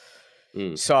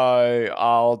 So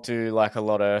I'll do like a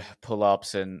lot of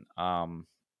pull-ups and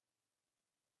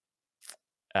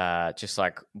just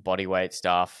like body weight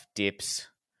stuff, dips,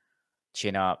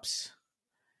 chin-ups,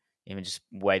 even just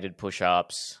weighted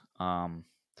push-ups.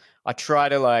 I try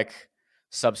to like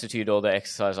substitute all the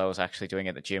exercise I was actually doing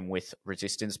at the gym with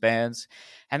resistance bands,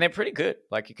 and they're pretty good.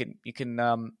 Like you can you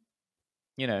can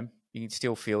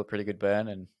still feel a pretty good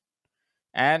burn,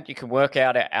 and you can work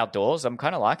out outdoors. I'm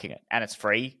kind of liking it, and it's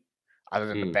free, other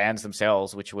than the bands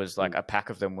themselves, which was like a pack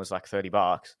of them was like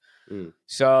 $30.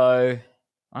 So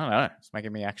I don't know. It's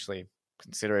making me actually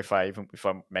consider if I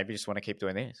maybe just want to keep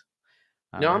doing this.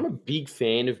 No, I'm a big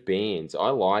fan of bands. I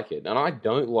like it. And I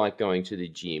don't like going to the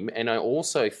gym. And I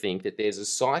also think that there's a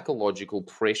psychological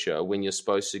pressure when you're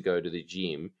supposed to go to the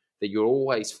gym that you're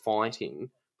always fighting.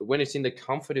 But when it's in the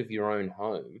comfort of your own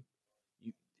home,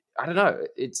 I don't know.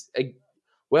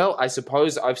 I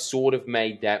suppose I've sort of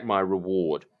made that my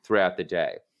reward throughout the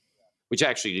day. Which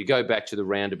actually, to go back to the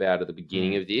roundabout at the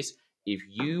beginning of this, if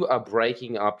you are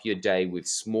breaking up your day with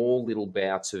small little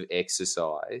bouts of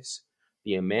exercise,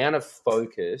 the amount of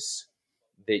focus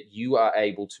that you are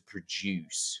able to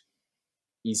produce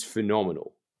is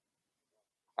phenomenal.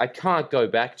 I can't go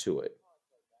back to it.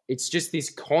 It's just this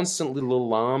constant little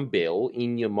alarm bell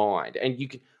in your mind. And you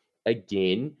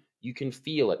can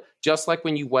feel it. Just like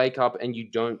when you wake up and you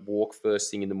don't walk first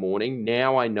thing in the morning.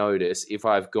 Now I notice if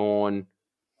I've gone,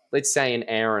 let's say, an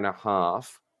hour and a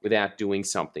half without doing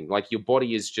something, like your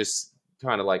body is just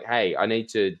kind of like, hey, I need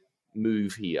to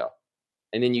move here.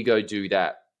 And then you go do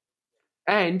that.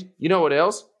 And you know what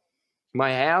else?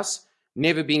 My house,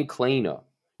 never been cleaner.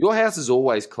 Your house is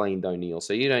always clean though, Neil,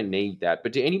 so you don't need that.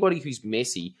 But to anybody who's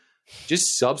messy,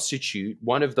 just substitute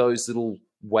one of those little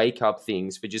wake up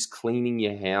things for just cleaning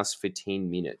your house for 10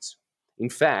 minutes. In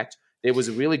fact, there was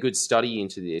a really good study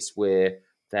into this where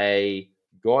they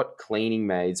got cleaning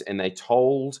maids and they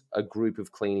told a group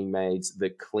of cleaning maids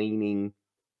that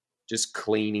just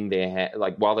cleaning their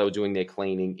like while they were doing their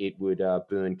cleaning, it would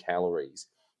burn calories.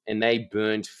 And they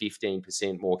burned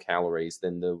 15% more calories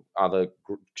than the other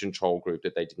control group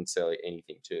that they didn't sell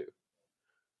anything to.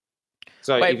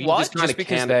 So Wait, if you what? just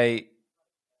because they...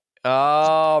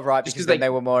 Oh, right, because then they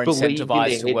were more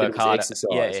incentivized to work harder.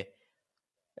 Exercise.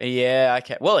 Yeah,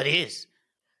 okay. Well, it is.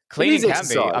 Cleaning can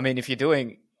be. I mean, if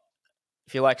you're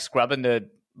like scrubbing the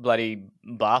bloody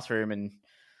bathroom and,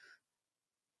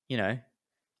 you know,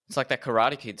 it's like that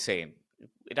Karate Kid scene.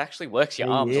 It actually works your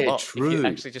arms a lot. True. If you're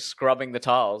actually just scrubbing the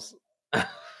tiles.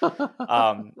 So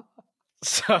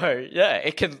yeah,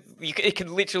 it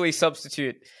can literally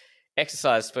substitute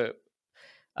exercise for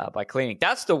by cleaning.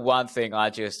 That's the one thing I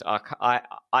do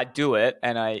it,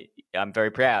 and I'm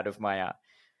very proud of my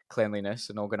cleanliness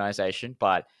and organization.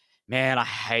 But man, I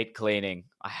hate cleaning.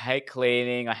 I hate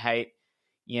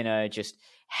just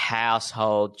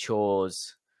household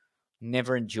chores.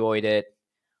 Never enjoyed it.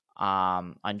 I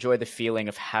enjoy the feeling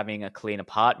of having a clean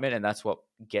apartment, and that's what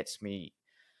gets me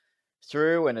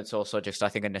through. And it's also just, I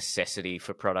think, a necessity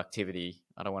for productivity.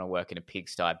 I don't want to work in a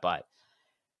pigsty, but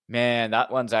man,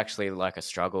 that one's actually like a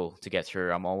struggle to get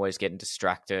through. I'm always getting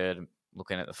distracted,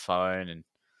 looking at the phone,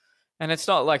 and it's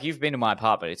not like you've been to my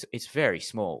apartment. It's very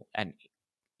small and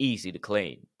easy to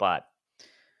clean, but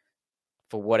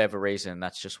for whatever reason,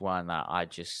 that's just one that I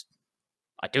do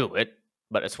it,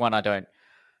 but it's one I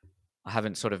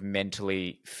haven't sort of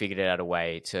mentally figured out a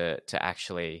way to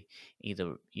actually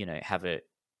either, have a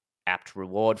apt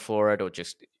reward for it or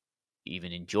just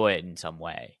even enjoy it in some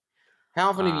way.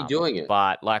 How often are you doing it?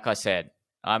 But like I said,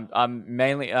 I'm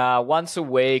mainly once a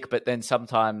week, but then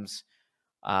sometimes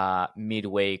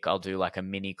midweek I'll do like a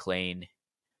mini clean.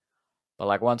 But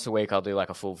like once a week I'll do like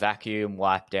a full vacuum,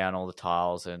 wipe down all the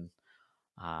tiles and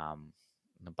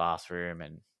the bathroom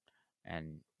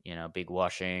and big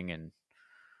washing and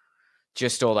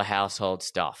just all the household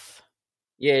stuff.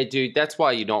 Yeah, dude, that's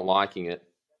why you're not liking it.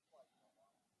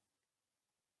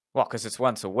 What, because it's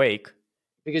once a week?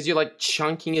 Because you're like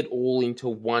chunking it all into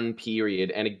one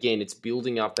period. And again, it's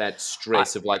building up that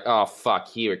stress of like, oh, fuck,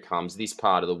 here it comes, this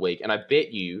part of the week. And I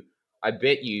bet you a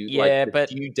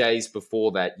few days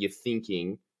before that, you're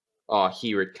thinking, oh,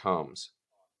 here it comes.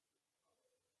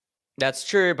 That's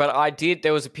true. But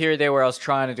there was a period there where I was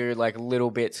trying to do like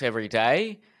little bits every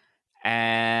day.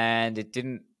 And it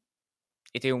didn't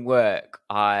work.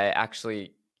 I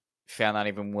actually found that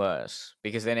even worse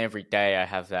because then every day I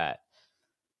have that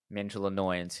mental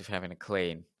annoyance of having to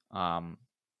clean.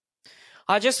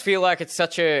 I just feel like it's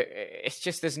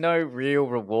just there's no real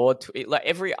reward to it. Like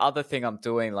every other thing I'm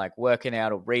doing, like working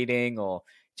out or reading or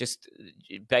just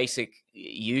basic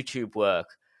YouTube work,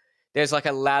 there's like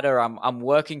a ladder. I'm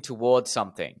working towards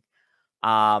something.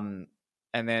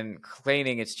 And then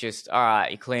cleaning, it's just, all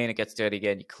right, you clean, it gets dirty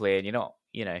again, you clean. You're not,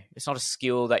 it's not a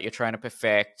skill that you're trying to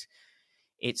perfect.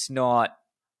 It's not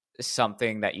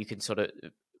something that you can sort of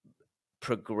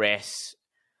progress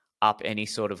up any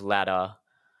sort of ladder.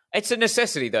 It's a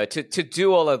necessity, though, to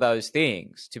do all of those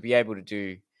things, to be able to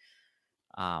do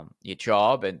your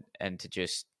job and to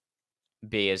just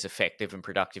be as effective and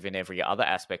productive in every other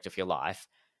aspect of your life.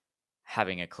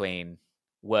 Having a clean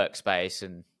workspace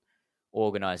and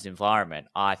organized environment,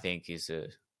 I think, is a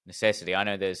necessity. I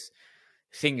know there's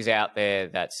things out there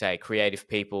that say creative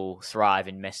people thrive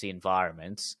in messy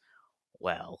environments.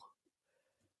 Well,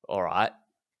 all right,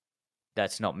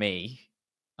 that's not me.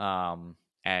 And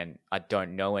I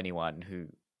don't know anyone who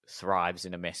thrives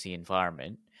in a messy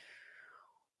environment.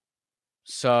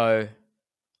 So,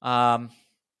 I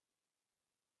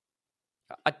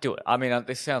do it. I mean,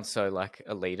 this sounds so like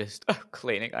elitist. Oh,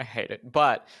 cleaning, I hate it.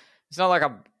 But it's not like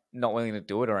I'm not willing to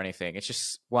do it or anything. It's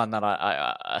just one that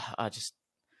I just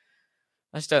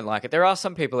don't like it. There are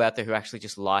some people out there who actually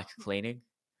just like cleaning.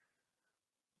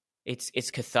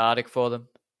 It's cathartic for them.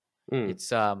 It's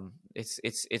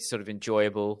sort of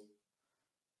enjoyable.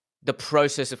 The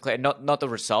process of cleaning, not the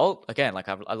result. Again, like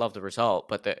I love the result,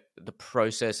 but the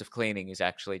process of cleaning is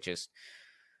actually just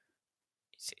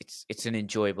it's an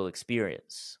enjoyable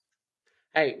experience.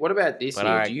 Hey, what about this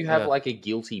here? Do you have like a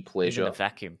guilty pleasure? In the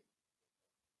vacuum.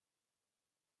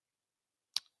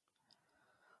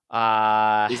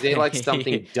 Is there like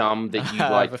something dumb that you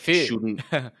like shouldn't?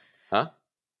 Huh?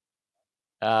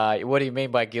 What do you mean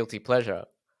by guilty pleasure?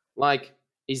 Like,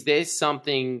 is there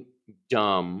something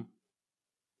dumb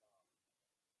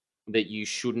that you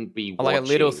shouldn't be Or like watching, a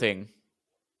little thing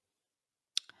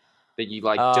that you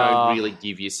like don't really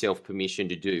give yourself permission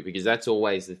to do, because that's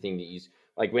always the thing that you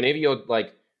like whenever you're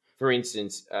like, for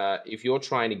instance, if you're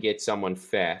trying to get someone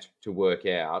fat to work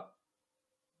out,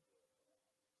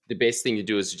 the best thing to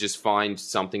do is to just find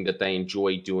something that they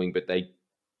enjoy doing, but they,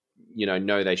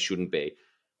 know they shouldn't be.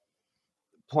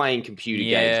 Playing computer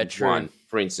games is one,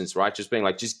 for instance, right? Just being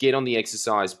like, just get on the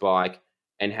exercise bike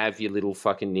and have your little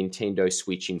fucking Nintendo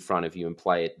Switch in front of you and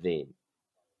play it then.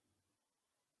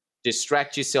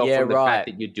 Distract yourself from the fact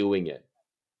that you're doing it.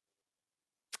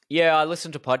 Yeah, I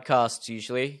listen to podcasts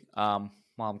usually while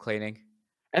I'm cleaning.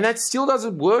 And that still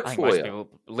doesn't work I think for most you. people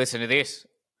listen to this.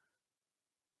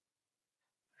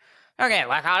 Okay,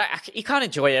 like you can't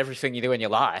enjoy everything you do in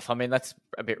your life. I mean, that's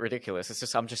a bit ridiculous. It's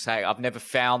just I'm just saying I've never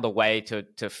found a way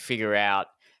to figure out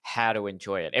how to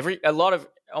enjoy it.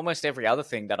 Almost every other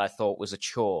thing that I thought was a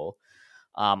chore,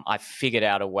 I figured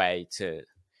out a way to,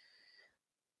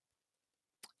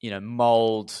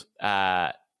 mold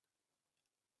a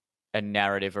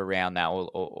narrative around that,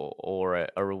 or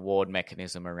a reward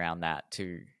mechanism around that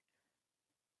to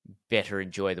better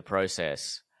enjoy the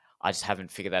process. I just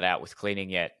haven't figured that out with cleaning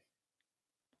yet.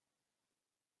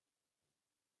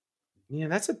 Yeah,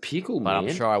 that's a pickle, but man.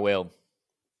 I'm sure I will.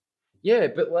 Yeah,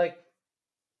 but like,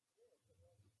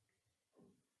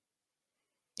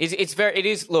 it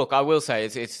is. Look, I will say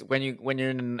it's when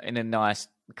you're in a nice,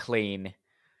 clean,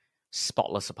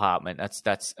 spotless apartment.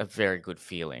 That's a very good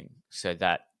feeling. So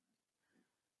that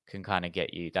can kind of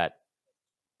get you. That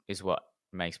is what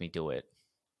makes me do it.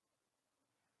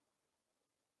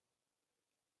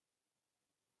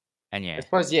 And yeah, I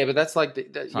suppose, yeah, but that's like,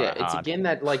 it's again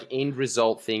that like end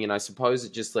result thing, and I suppose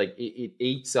it just like it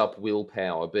eats up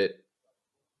willpower. But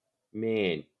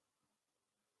man,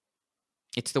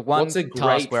 it's the one what's a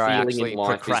great task where I feeling actually in life is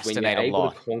when procrastinate you're a able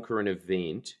lot. to conquer an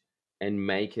event and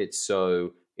make it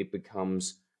so it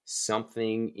becomes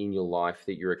something in your life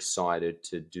that you're excited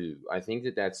to do. I think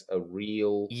that that's a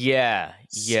real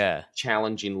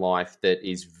challenge in life that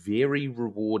is very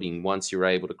rewarding once you're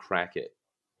able to crack it.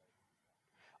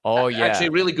 Oh, yeah. Actually,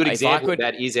 a really good example of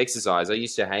that is exercise. I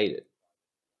used to hate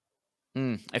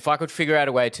it. If I could figure out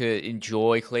a way to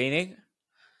enjoy cleaning,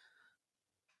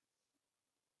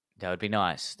 that would be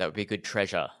nice. That would be a good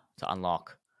treasure to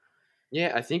unlock.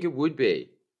 Yeah, I think it would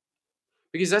be.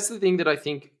 Because that's the thing that I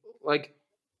think, like,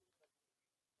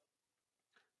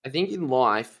 I think in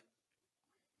life,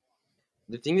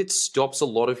 the thing that stops a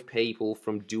lot of people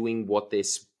from doing what they're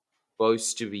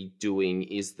supposed to be doing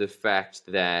is the fact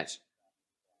that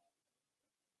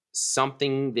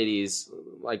something that is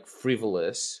like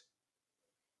frivolous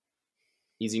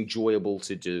is enjoyable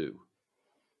to do.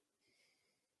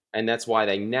 And that's why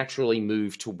they naturally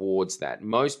move towards that.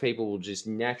 Most people will just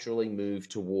naturally move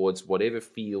towards whatever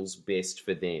feels best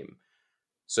for them.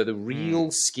 So the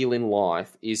real skill in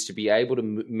life is to be able to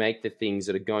make the things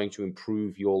that are going to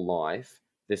improve your life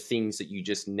the things that you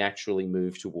just naturally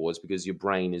move towards, because your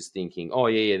brain is thinking, oh,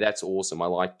 yeah, that's awesome. I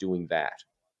like doing that.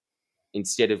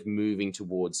 Instead of moving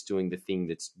towards doing the thing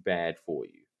that's bad for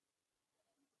you.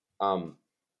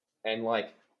 And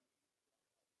like,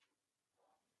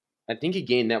 I think,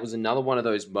 again, that was another one of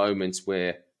those moments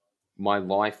where my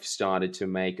life started to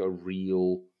make a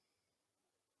real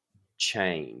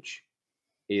change.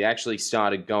 It actually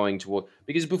started going toward,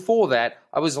 because before that,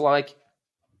 I was like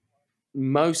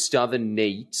most other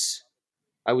NEETs,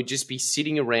 I would just be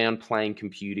sitting around playing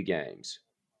computer games.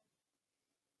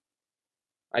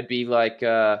 I'd be like,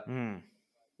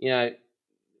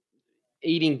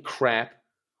 eating crap.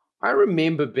 I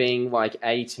remember being like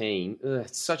 18.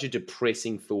 It's such a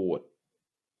depressing thought.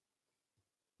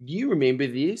 Do you remember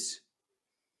this?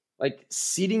 Like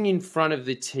sitting in front of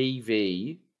the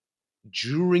TV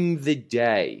during the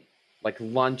day, like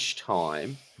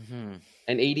lunchtime,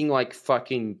 and eating like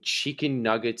fucking chicken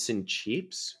nuggets and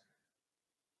chips.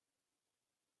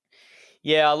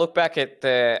 Yeah, I look back at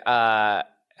the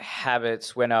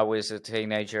habits when I was a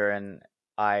teenager and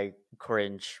I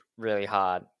cringe really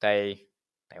hard. They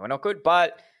were not good,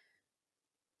 but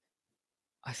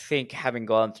I think having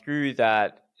gone through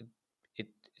that, it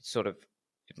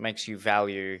makes you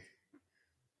value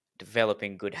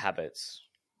developing good habits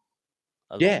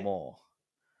a lot more.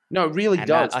 No, it really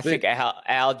does. I think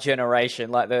our generation,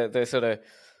 like the sort of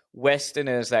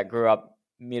Westerners that grew up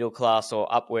middle class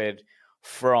or upward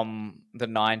from the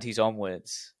 90s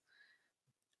onwards,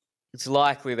 it's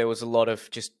likely there was a lot of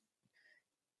just,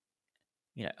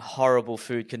 horrible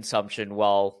food consumption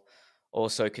while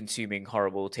also consuming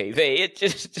horrible TV. It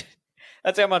just,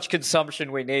 that's how much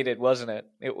consumption we needed, wasn't it?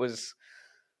 It was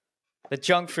The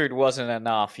junk food wasn't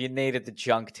enough. You needed the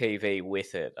junk TV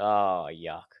with it. Oh,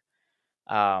 yuck.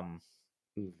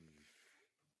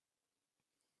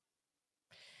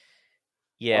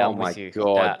 Yeah, Oh I'm my with you.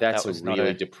 God, That that's a was not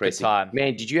really a good depressing. time.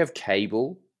 Man, did you have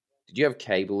cable? Did you have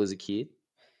cable as a kid?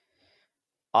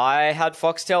 I had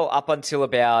Foxtel up until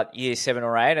about year 7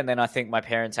 or 8, and then I think my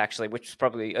parents actually, which was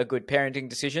probably a good parenting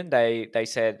decision, they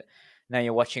said, "No,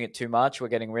 you're watching it too much. We're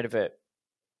getting rid of it."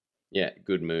 Yeah,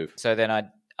 good move. So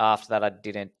then after that I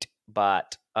didn't,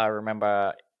 but I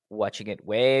remember watching it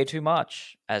way too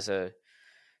much as a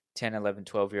 10, 11,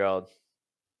 12-year-old.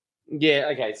 Yeah,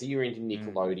 okay, so you're into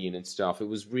Nickelodeon and stuff. It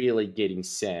was really getting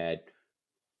sad.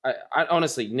 I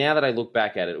honestly, now that I look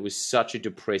back at it, it was such a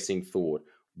depressing thought.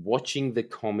 Watching the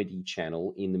Comedy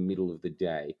Channel in the middle of the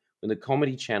day, when the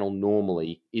Comedy Channel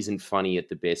normally isn't funny at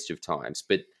the best of times,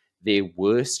 but their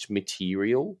worst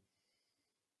material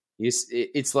is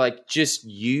it's like just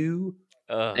you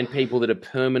Ugh. and people that are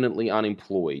permanently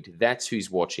unemployed. That's who's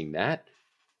watching that,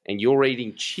 and you're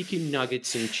eating chicken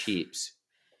nuggets and chips.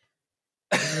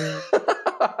 Yep,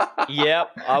 I would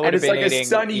And have it's been like eating. a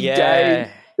sunny Yeah.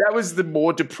 day. That was the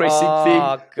more depressing thing.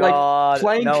 Oh Like God,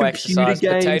 playing no computer exercise.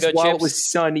 games Potato while it chips.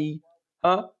 was sunny.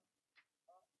 Huh?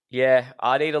 Yeah,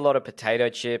 I'd eat a lot of potato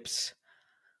chips.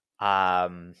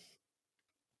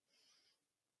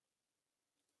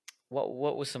 What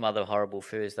was some other horrible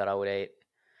foods that I would eat?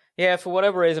 Yeah, for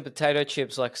whatever reason, potato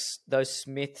chips, like those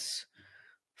Smiths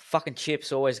fucking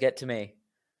chips, always get to me.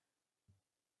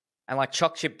 And like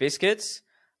choc chip biscuits.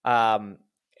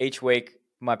 Each week,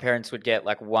 my parents would get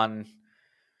like one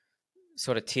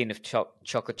sort of tin of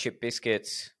chocolate chip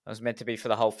biscuits. It was meant to be for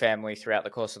the whole family throughout the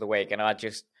course of the week, and I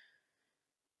just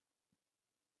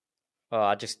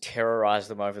terrorized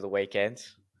them over the weekend.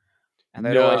 And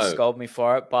they'd always No. scold me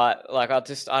for it, but like I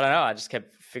don't know, I just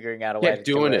kept figuring out a way to Kept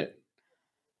do doing it. it.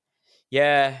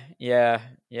 Yeah,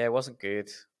 it wasn't good.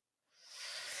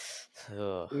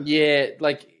 Ugh. Yeah,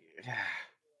 like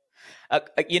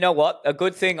You know what? A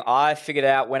good thing I figured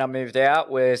out when I moved out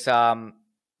was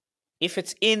if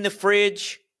it's in the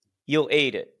fridge, you'll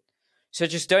eat it. So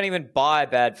just don't even buy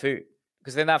bad food,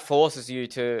 because then that forces you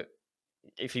to,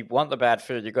 if you want the bad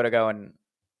food, you've got to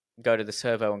go to the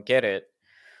servo and get it,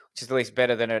 which is at least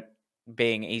better than it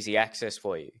being easy access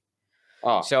for you.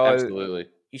 oh, So absolutely.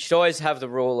 you should always have the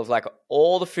rule of like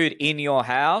all the food in your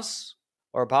house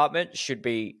or apartment should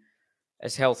be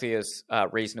as healthy as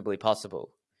reasonably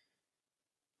possible.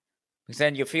 Because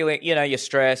then you're feeling, you're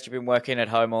stressed, you've been working at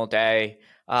home all day.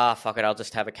 Fuck it, I'll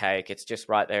just have a cake. It's just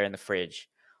right there in the fridge.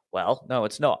 Well, no,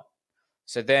 it's not.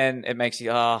 So then it makes you,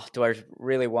 do I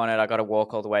really want it? I got to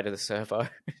walk all the way to the servo.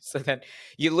 So then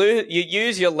you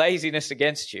use your laziness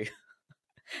against you.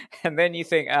 And then you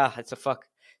think, it's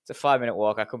a 5-minute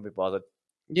walk. I couldn't be bothered.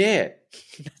 Yeah.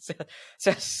 That's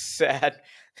how sad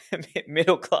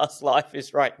middle class life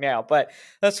is right now. But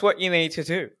that's what you need to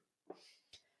do.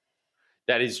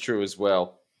 That is true as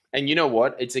well. And you know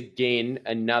what? It's again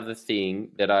another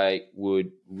thing that I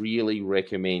would really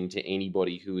recommend to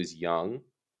anybody who is young.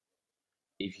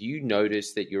 If you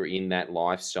notice that you're in that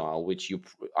lifestyle, which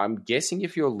I'm guessing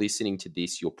if you're listening to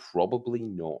this, you're probably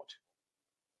not.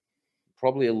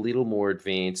 Probably a little more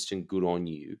advanced and good on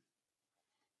you.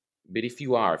 But if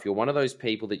you're one of those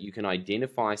people that you can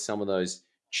identify some of those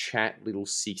chat little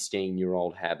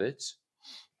 16-year-old habits,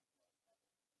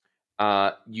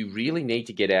 you really need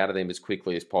to get out of them as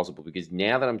quickly as possible, because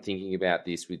now that I'm thinking about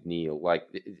this with Neil, like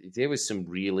there was some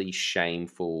really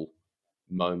shameful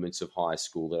moments of high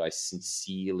school that I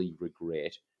sincerely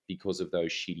regret because of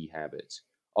those shitty habits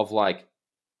of like,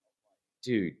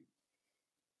 dude,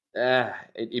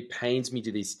 it pains me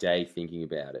to this day thinking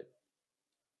about it.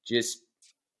 Just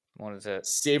What is it?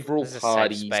 several This is a safe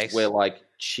parties space. where like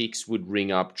chicks would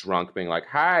ring up drunk being like,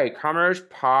 hey, come to this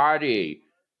party.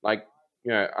 Like,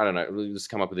 I don't know, let's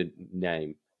come up with a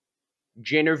name.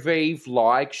 Genevieve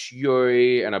likes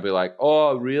you. And I'd be like,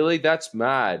 oh, really? That's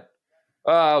mad.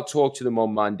 Oh, I'll talk to them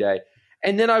on Monday.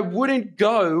 And then I wouldn't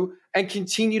go and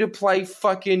continue to play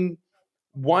fucking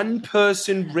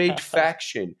one-person Red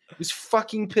Faction. It was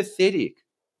fucking pathetic.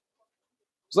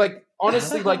 It's like,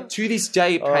 honestly, like to this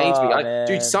day, it pains me. Man.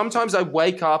 Dude, sometimes I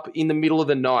wake up in the middle of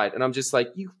the night and I'm just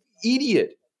like, you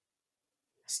idiot.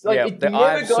 Like, it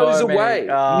never goes away.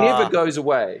 Never goes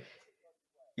away.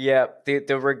 Yeah,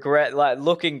 the regret, like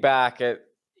looking back at,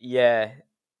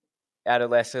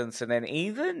 adolescence and then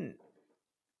even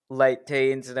late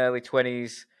teens and early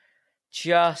 20s,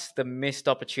 just the missed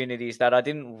opportunities that I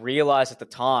didn't realize at the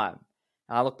time.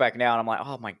 And I look back now and I'm like,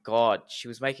 oh my God, she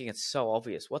was making it so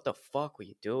obvious. What the fuck were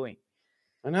you doing?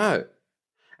 I know.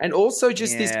 And also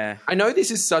just this, Yeah. I know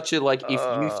this is such a, like, if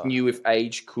youth knew if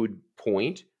age could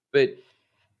point, but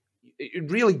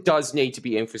it really does need to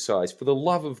be emphasized. For the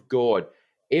love of God,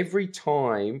 every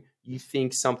time you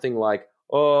think something like,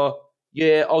 oh,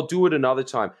 yeah, I'll do it another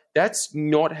time, that's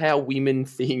not how women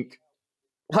think.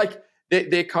 Like,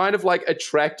 they're kind of like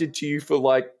attracted to you for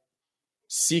like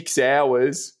 6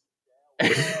 hours.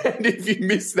 And if you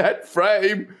miss that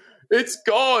frame, it's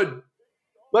gone.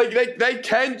 Like, they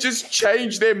can just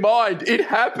change their mind. It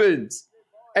happens.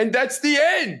 And that's the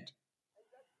end.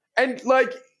 And,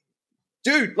 like,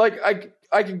 dude, like,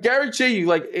 I can guarantee you,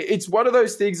 like, it's one of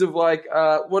those things of, like,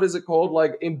 what is it called?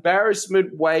 Like,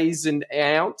 embarrassment weighs an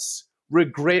ounce,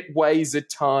 regret weighs a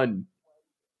ton.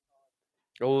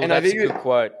 Oh, And that's I think a good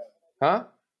quote. Huh?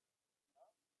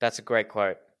 That's a great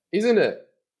quote. Isn't it?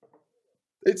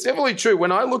 It's definitely true.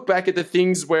 When I look back at the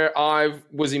things where I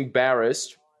was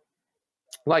embarrassed,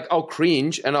 like, I'll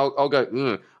cringe and I'll go,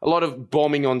 ugh. A lot of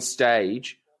bombing on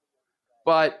stage.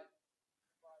 But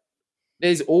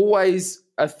there's always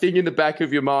a thing in the back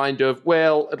of your mind of,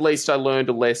 well, at least I learned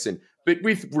a lesson. But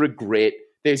with regret,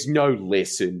 there's no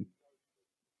lesson.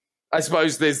 I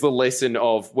suppose there's the lesson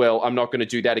of, well, I'm not going to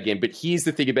do that again. But here's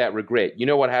the thing about regret. You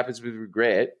know what happens with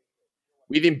regret?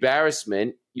 With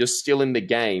embarrassment, you're still in the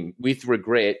game. With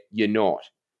regret, you're not.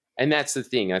 And that's the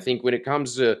thing. I think when it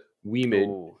comes to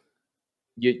women,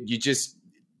 you just,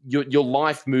 your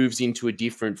life moves into a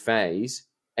different phase,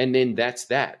 and then that's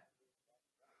that.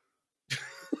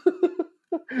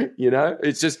 You know?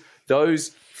 It's just those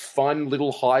fun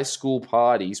little high school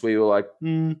parties where you're like,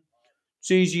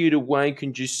 it's easier to wank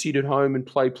and just sit at home and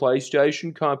play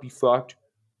PlayStation. Can't be fucked.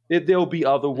 There'll be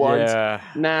other ones. Yeah.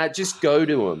 Nah, just go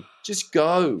to them. Just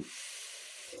go.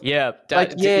 Yeah.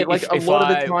 Like a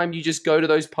lot of the time you just go to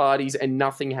those parties and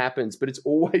nothing happens, but it's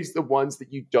always the ones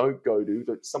that you don't go to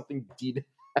that something did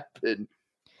happen.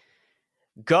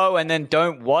 Go and then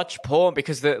don't watch porn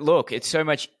because, look, it's so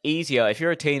much easier. If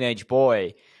you're a teenage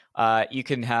boy, you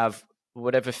can have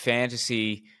whatever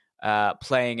fantasy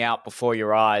playing out before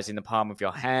your eyes in the palm of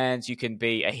your hands. You can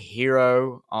be a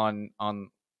hero on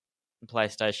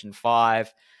PlayStation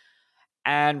 5.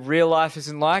 And real life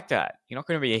isn't like that. You're not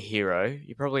going to be a hero.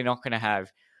 You're probably not going to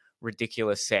have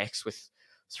ridiculous sex with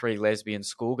 3 lesbian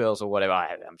schoolgirls or whatever.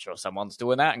 I'm sure someone's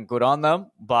doing that and good on them.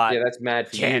 But yeah, that's mad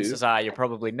for chances you. are you're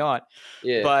probably not.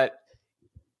 Yeah. But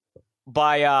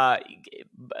by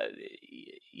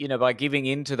by giving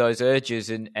into those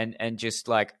urges and just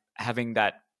like having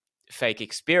that fake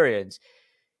experience,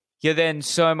 you're then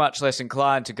so much less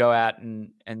inclined to go out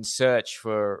and search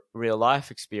for real life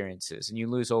experiences, and you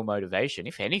lose all motivation.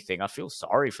 If anything, I feel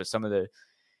sorry for some of the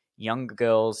younger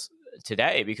girls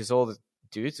today because all the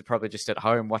dudes are probably just at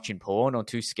home watching porn or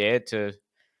too scared to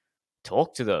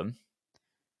talk to them.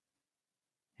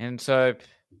 And so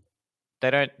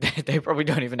they probably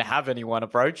don't even have anyone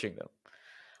approaching them.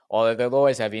 Although they'll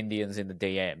always have Indians in the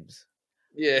DMs.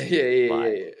 Yeah.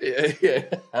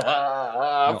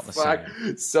 Not the Fuck.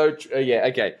 same. So, yeah,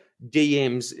 okay.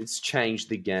 DMs, it's changed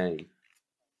the game.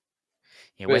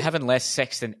 Yeah, we're having less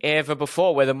sex than ever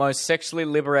before. We're the most sexually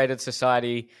liberated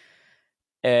society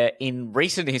in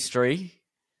recent history,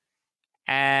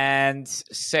 and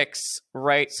sex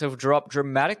rates have dropped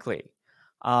dramatically.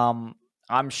 I'm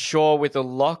sure with the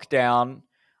lockdown,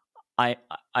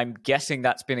 I'm guessing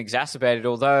that's been exacerbated,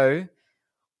 although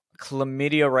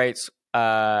chlamydia rates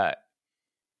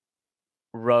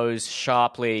rose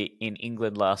sharply in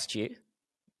England last year,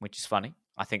 which is funny.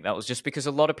 I think that was just because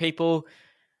a lot of people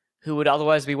who would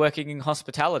otherwise be working in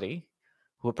hospitality,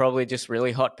 who are probably just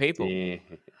really hot people,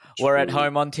 were at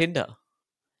home on Tinder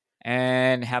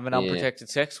and having unprotected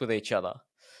sex with each other.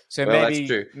 So well, maybe, that's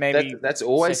true. Maybe that's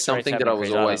always sex rates something that I was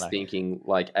haven't always increased. thinking,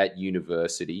 like at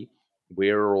university,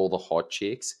 where are all the hot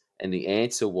chicks? And the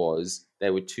answer was they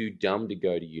were too dumb to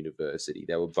go to university.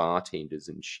 They were bartenders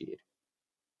and shit.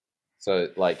 So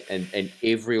like, and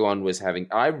everyone was having.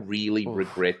 I really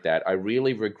regret that. I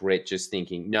really regret just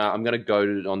thinking, no, I'm going to go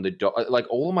to on the like.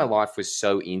 All of my life was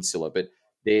so insular, but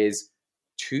there's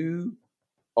 2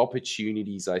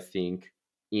 opportunities I think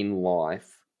in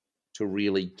life to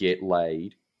really get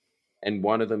laid, and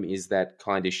one of them is that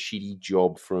kind of shitty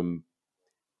job from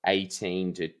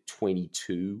 18 to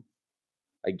 22,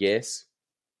 I guess.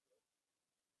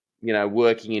 You know,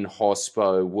 working in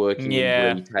hospo, working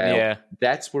in retail. Yeah.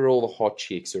 That's where all the hot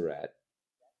chicks are at.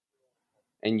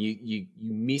 And you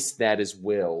miss that as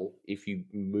well if you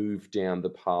move down the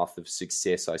path of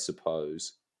success, I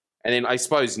suppose. And then I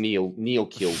suppose Neil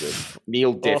killed it.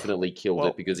 Neil definitely killed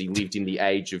it because he lived in the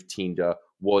age of Tinder,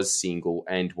 was single,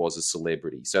 and was a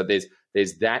celebrity. So there's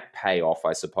that payoff,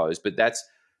 I suppose. But that's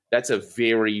a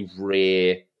very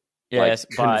rare Yes,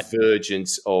 but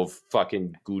convergence of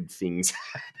fucking good things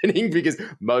happening, because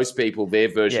most people, their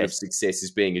version of yes, success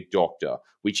is being a doctor,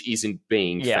 which isn't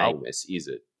being yeah, famous, is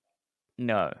it?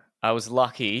 no, I was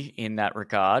lucky in that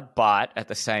regard, but at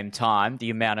the same time, the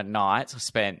amount of nights I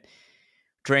spent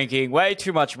drinking way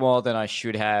too much more than I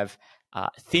should have,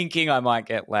 thinking I might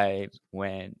get laid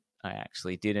when I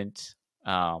actually didn't.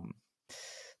 Um,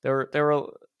 there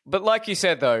were, but like you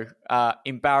said though,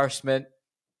 embarrassment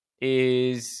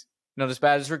is not as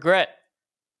bad as regret.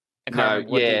 I can't No,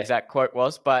 remember what the yeah. exact quote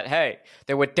was, but hey,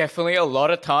 there were definitely a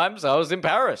lot of times I was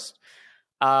embarrassed.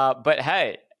 But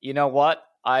hey, you know what?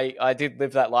 I did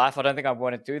live that life. I don't think I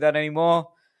want to do that anymore.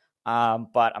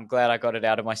 But I'm glad I got it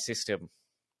out of my system.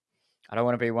 I don't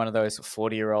want to be one of those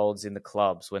 40-year-olds in the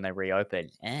clubs when they reopen.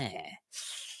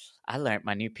 I learnt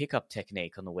my new pickup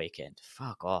technique on the weekend.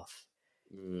 Fuck off.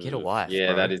 Get a wife,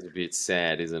 Yeah, that bro. is a bit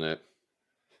sad, isn't it?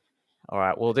 All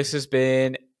right. Well, this has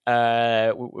been.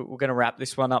 We're going to wrap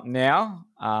this one up now.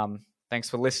 Thanks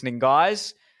for listening,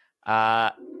 guys.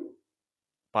 By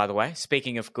the way,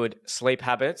 speaking of good sleep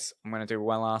habits, I'm going to do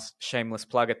one last shameless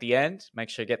plug at the end. Make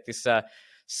sure you get this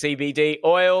CBD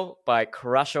oil by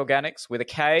Crush Organics with a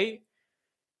K.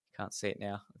 Can't see it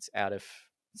now. It's out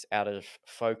of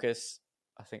focus.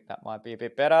 I think that might be a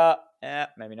bit better. Yeah,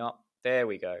 maybe not. There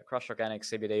we go. Crush Organics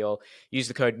CBD oil. Use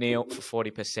the code Neil for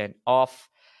 40% off.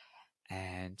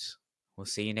 And we'll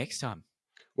see you next time.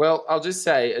 Well, I'll just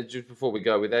say, just before we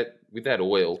go, with that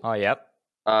oil, Oh, yep.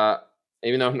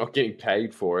 even though I'm not getting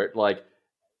paid for it, like,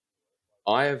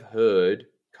 I have heard,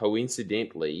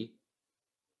 coincidentally,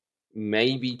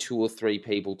 maybe 2 or 3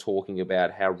 people talking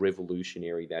about how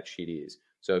revolutionary that shit is.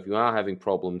 So if you are having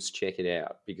problems, check it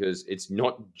out, because it's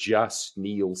not just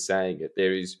Neil saying it.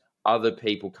 There is other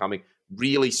people coming,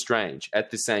 really strange,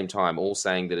 at the same time, all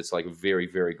saying that it's like a very,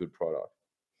 very good product.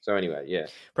 So anyway, yeah.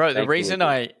 Bro, the reason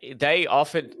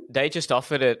they just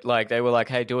offered it, like, they were like,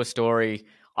 hey, do a story.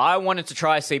 I wanted to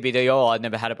try CBD oil. I'd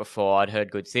never had it before. I'd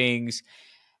heard good things.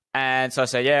 And so I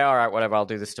said, yeah, all right, whatever. I'll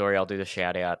do the story. I'll do the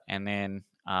shout out. And then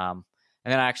I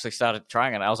actually started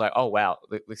trying it. And I was like, oh, wow,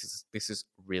 this is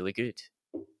really good.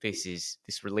 This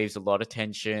relieves a lot of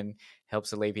tension,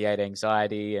 helps alleviate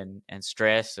anxiety and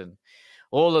stress and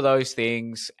all of those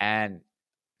things, and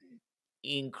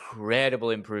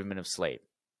incredible improvement of sleep.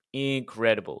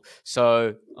 Incredible.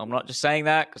 So I'm not just saying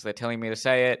that because they're telling me to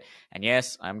say it. And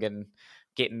yes, I'm getting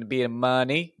a bit of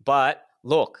money, but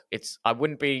look, I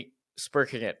wouldn't be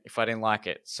spruiking it if I didn't like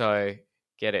it. So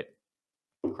get it.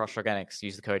 Crush Organics.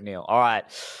 Use the code Neil. All right.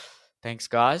 Thanks,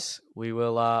 guys.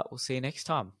 We'll see you next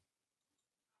time.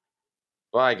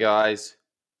 Bye, guys.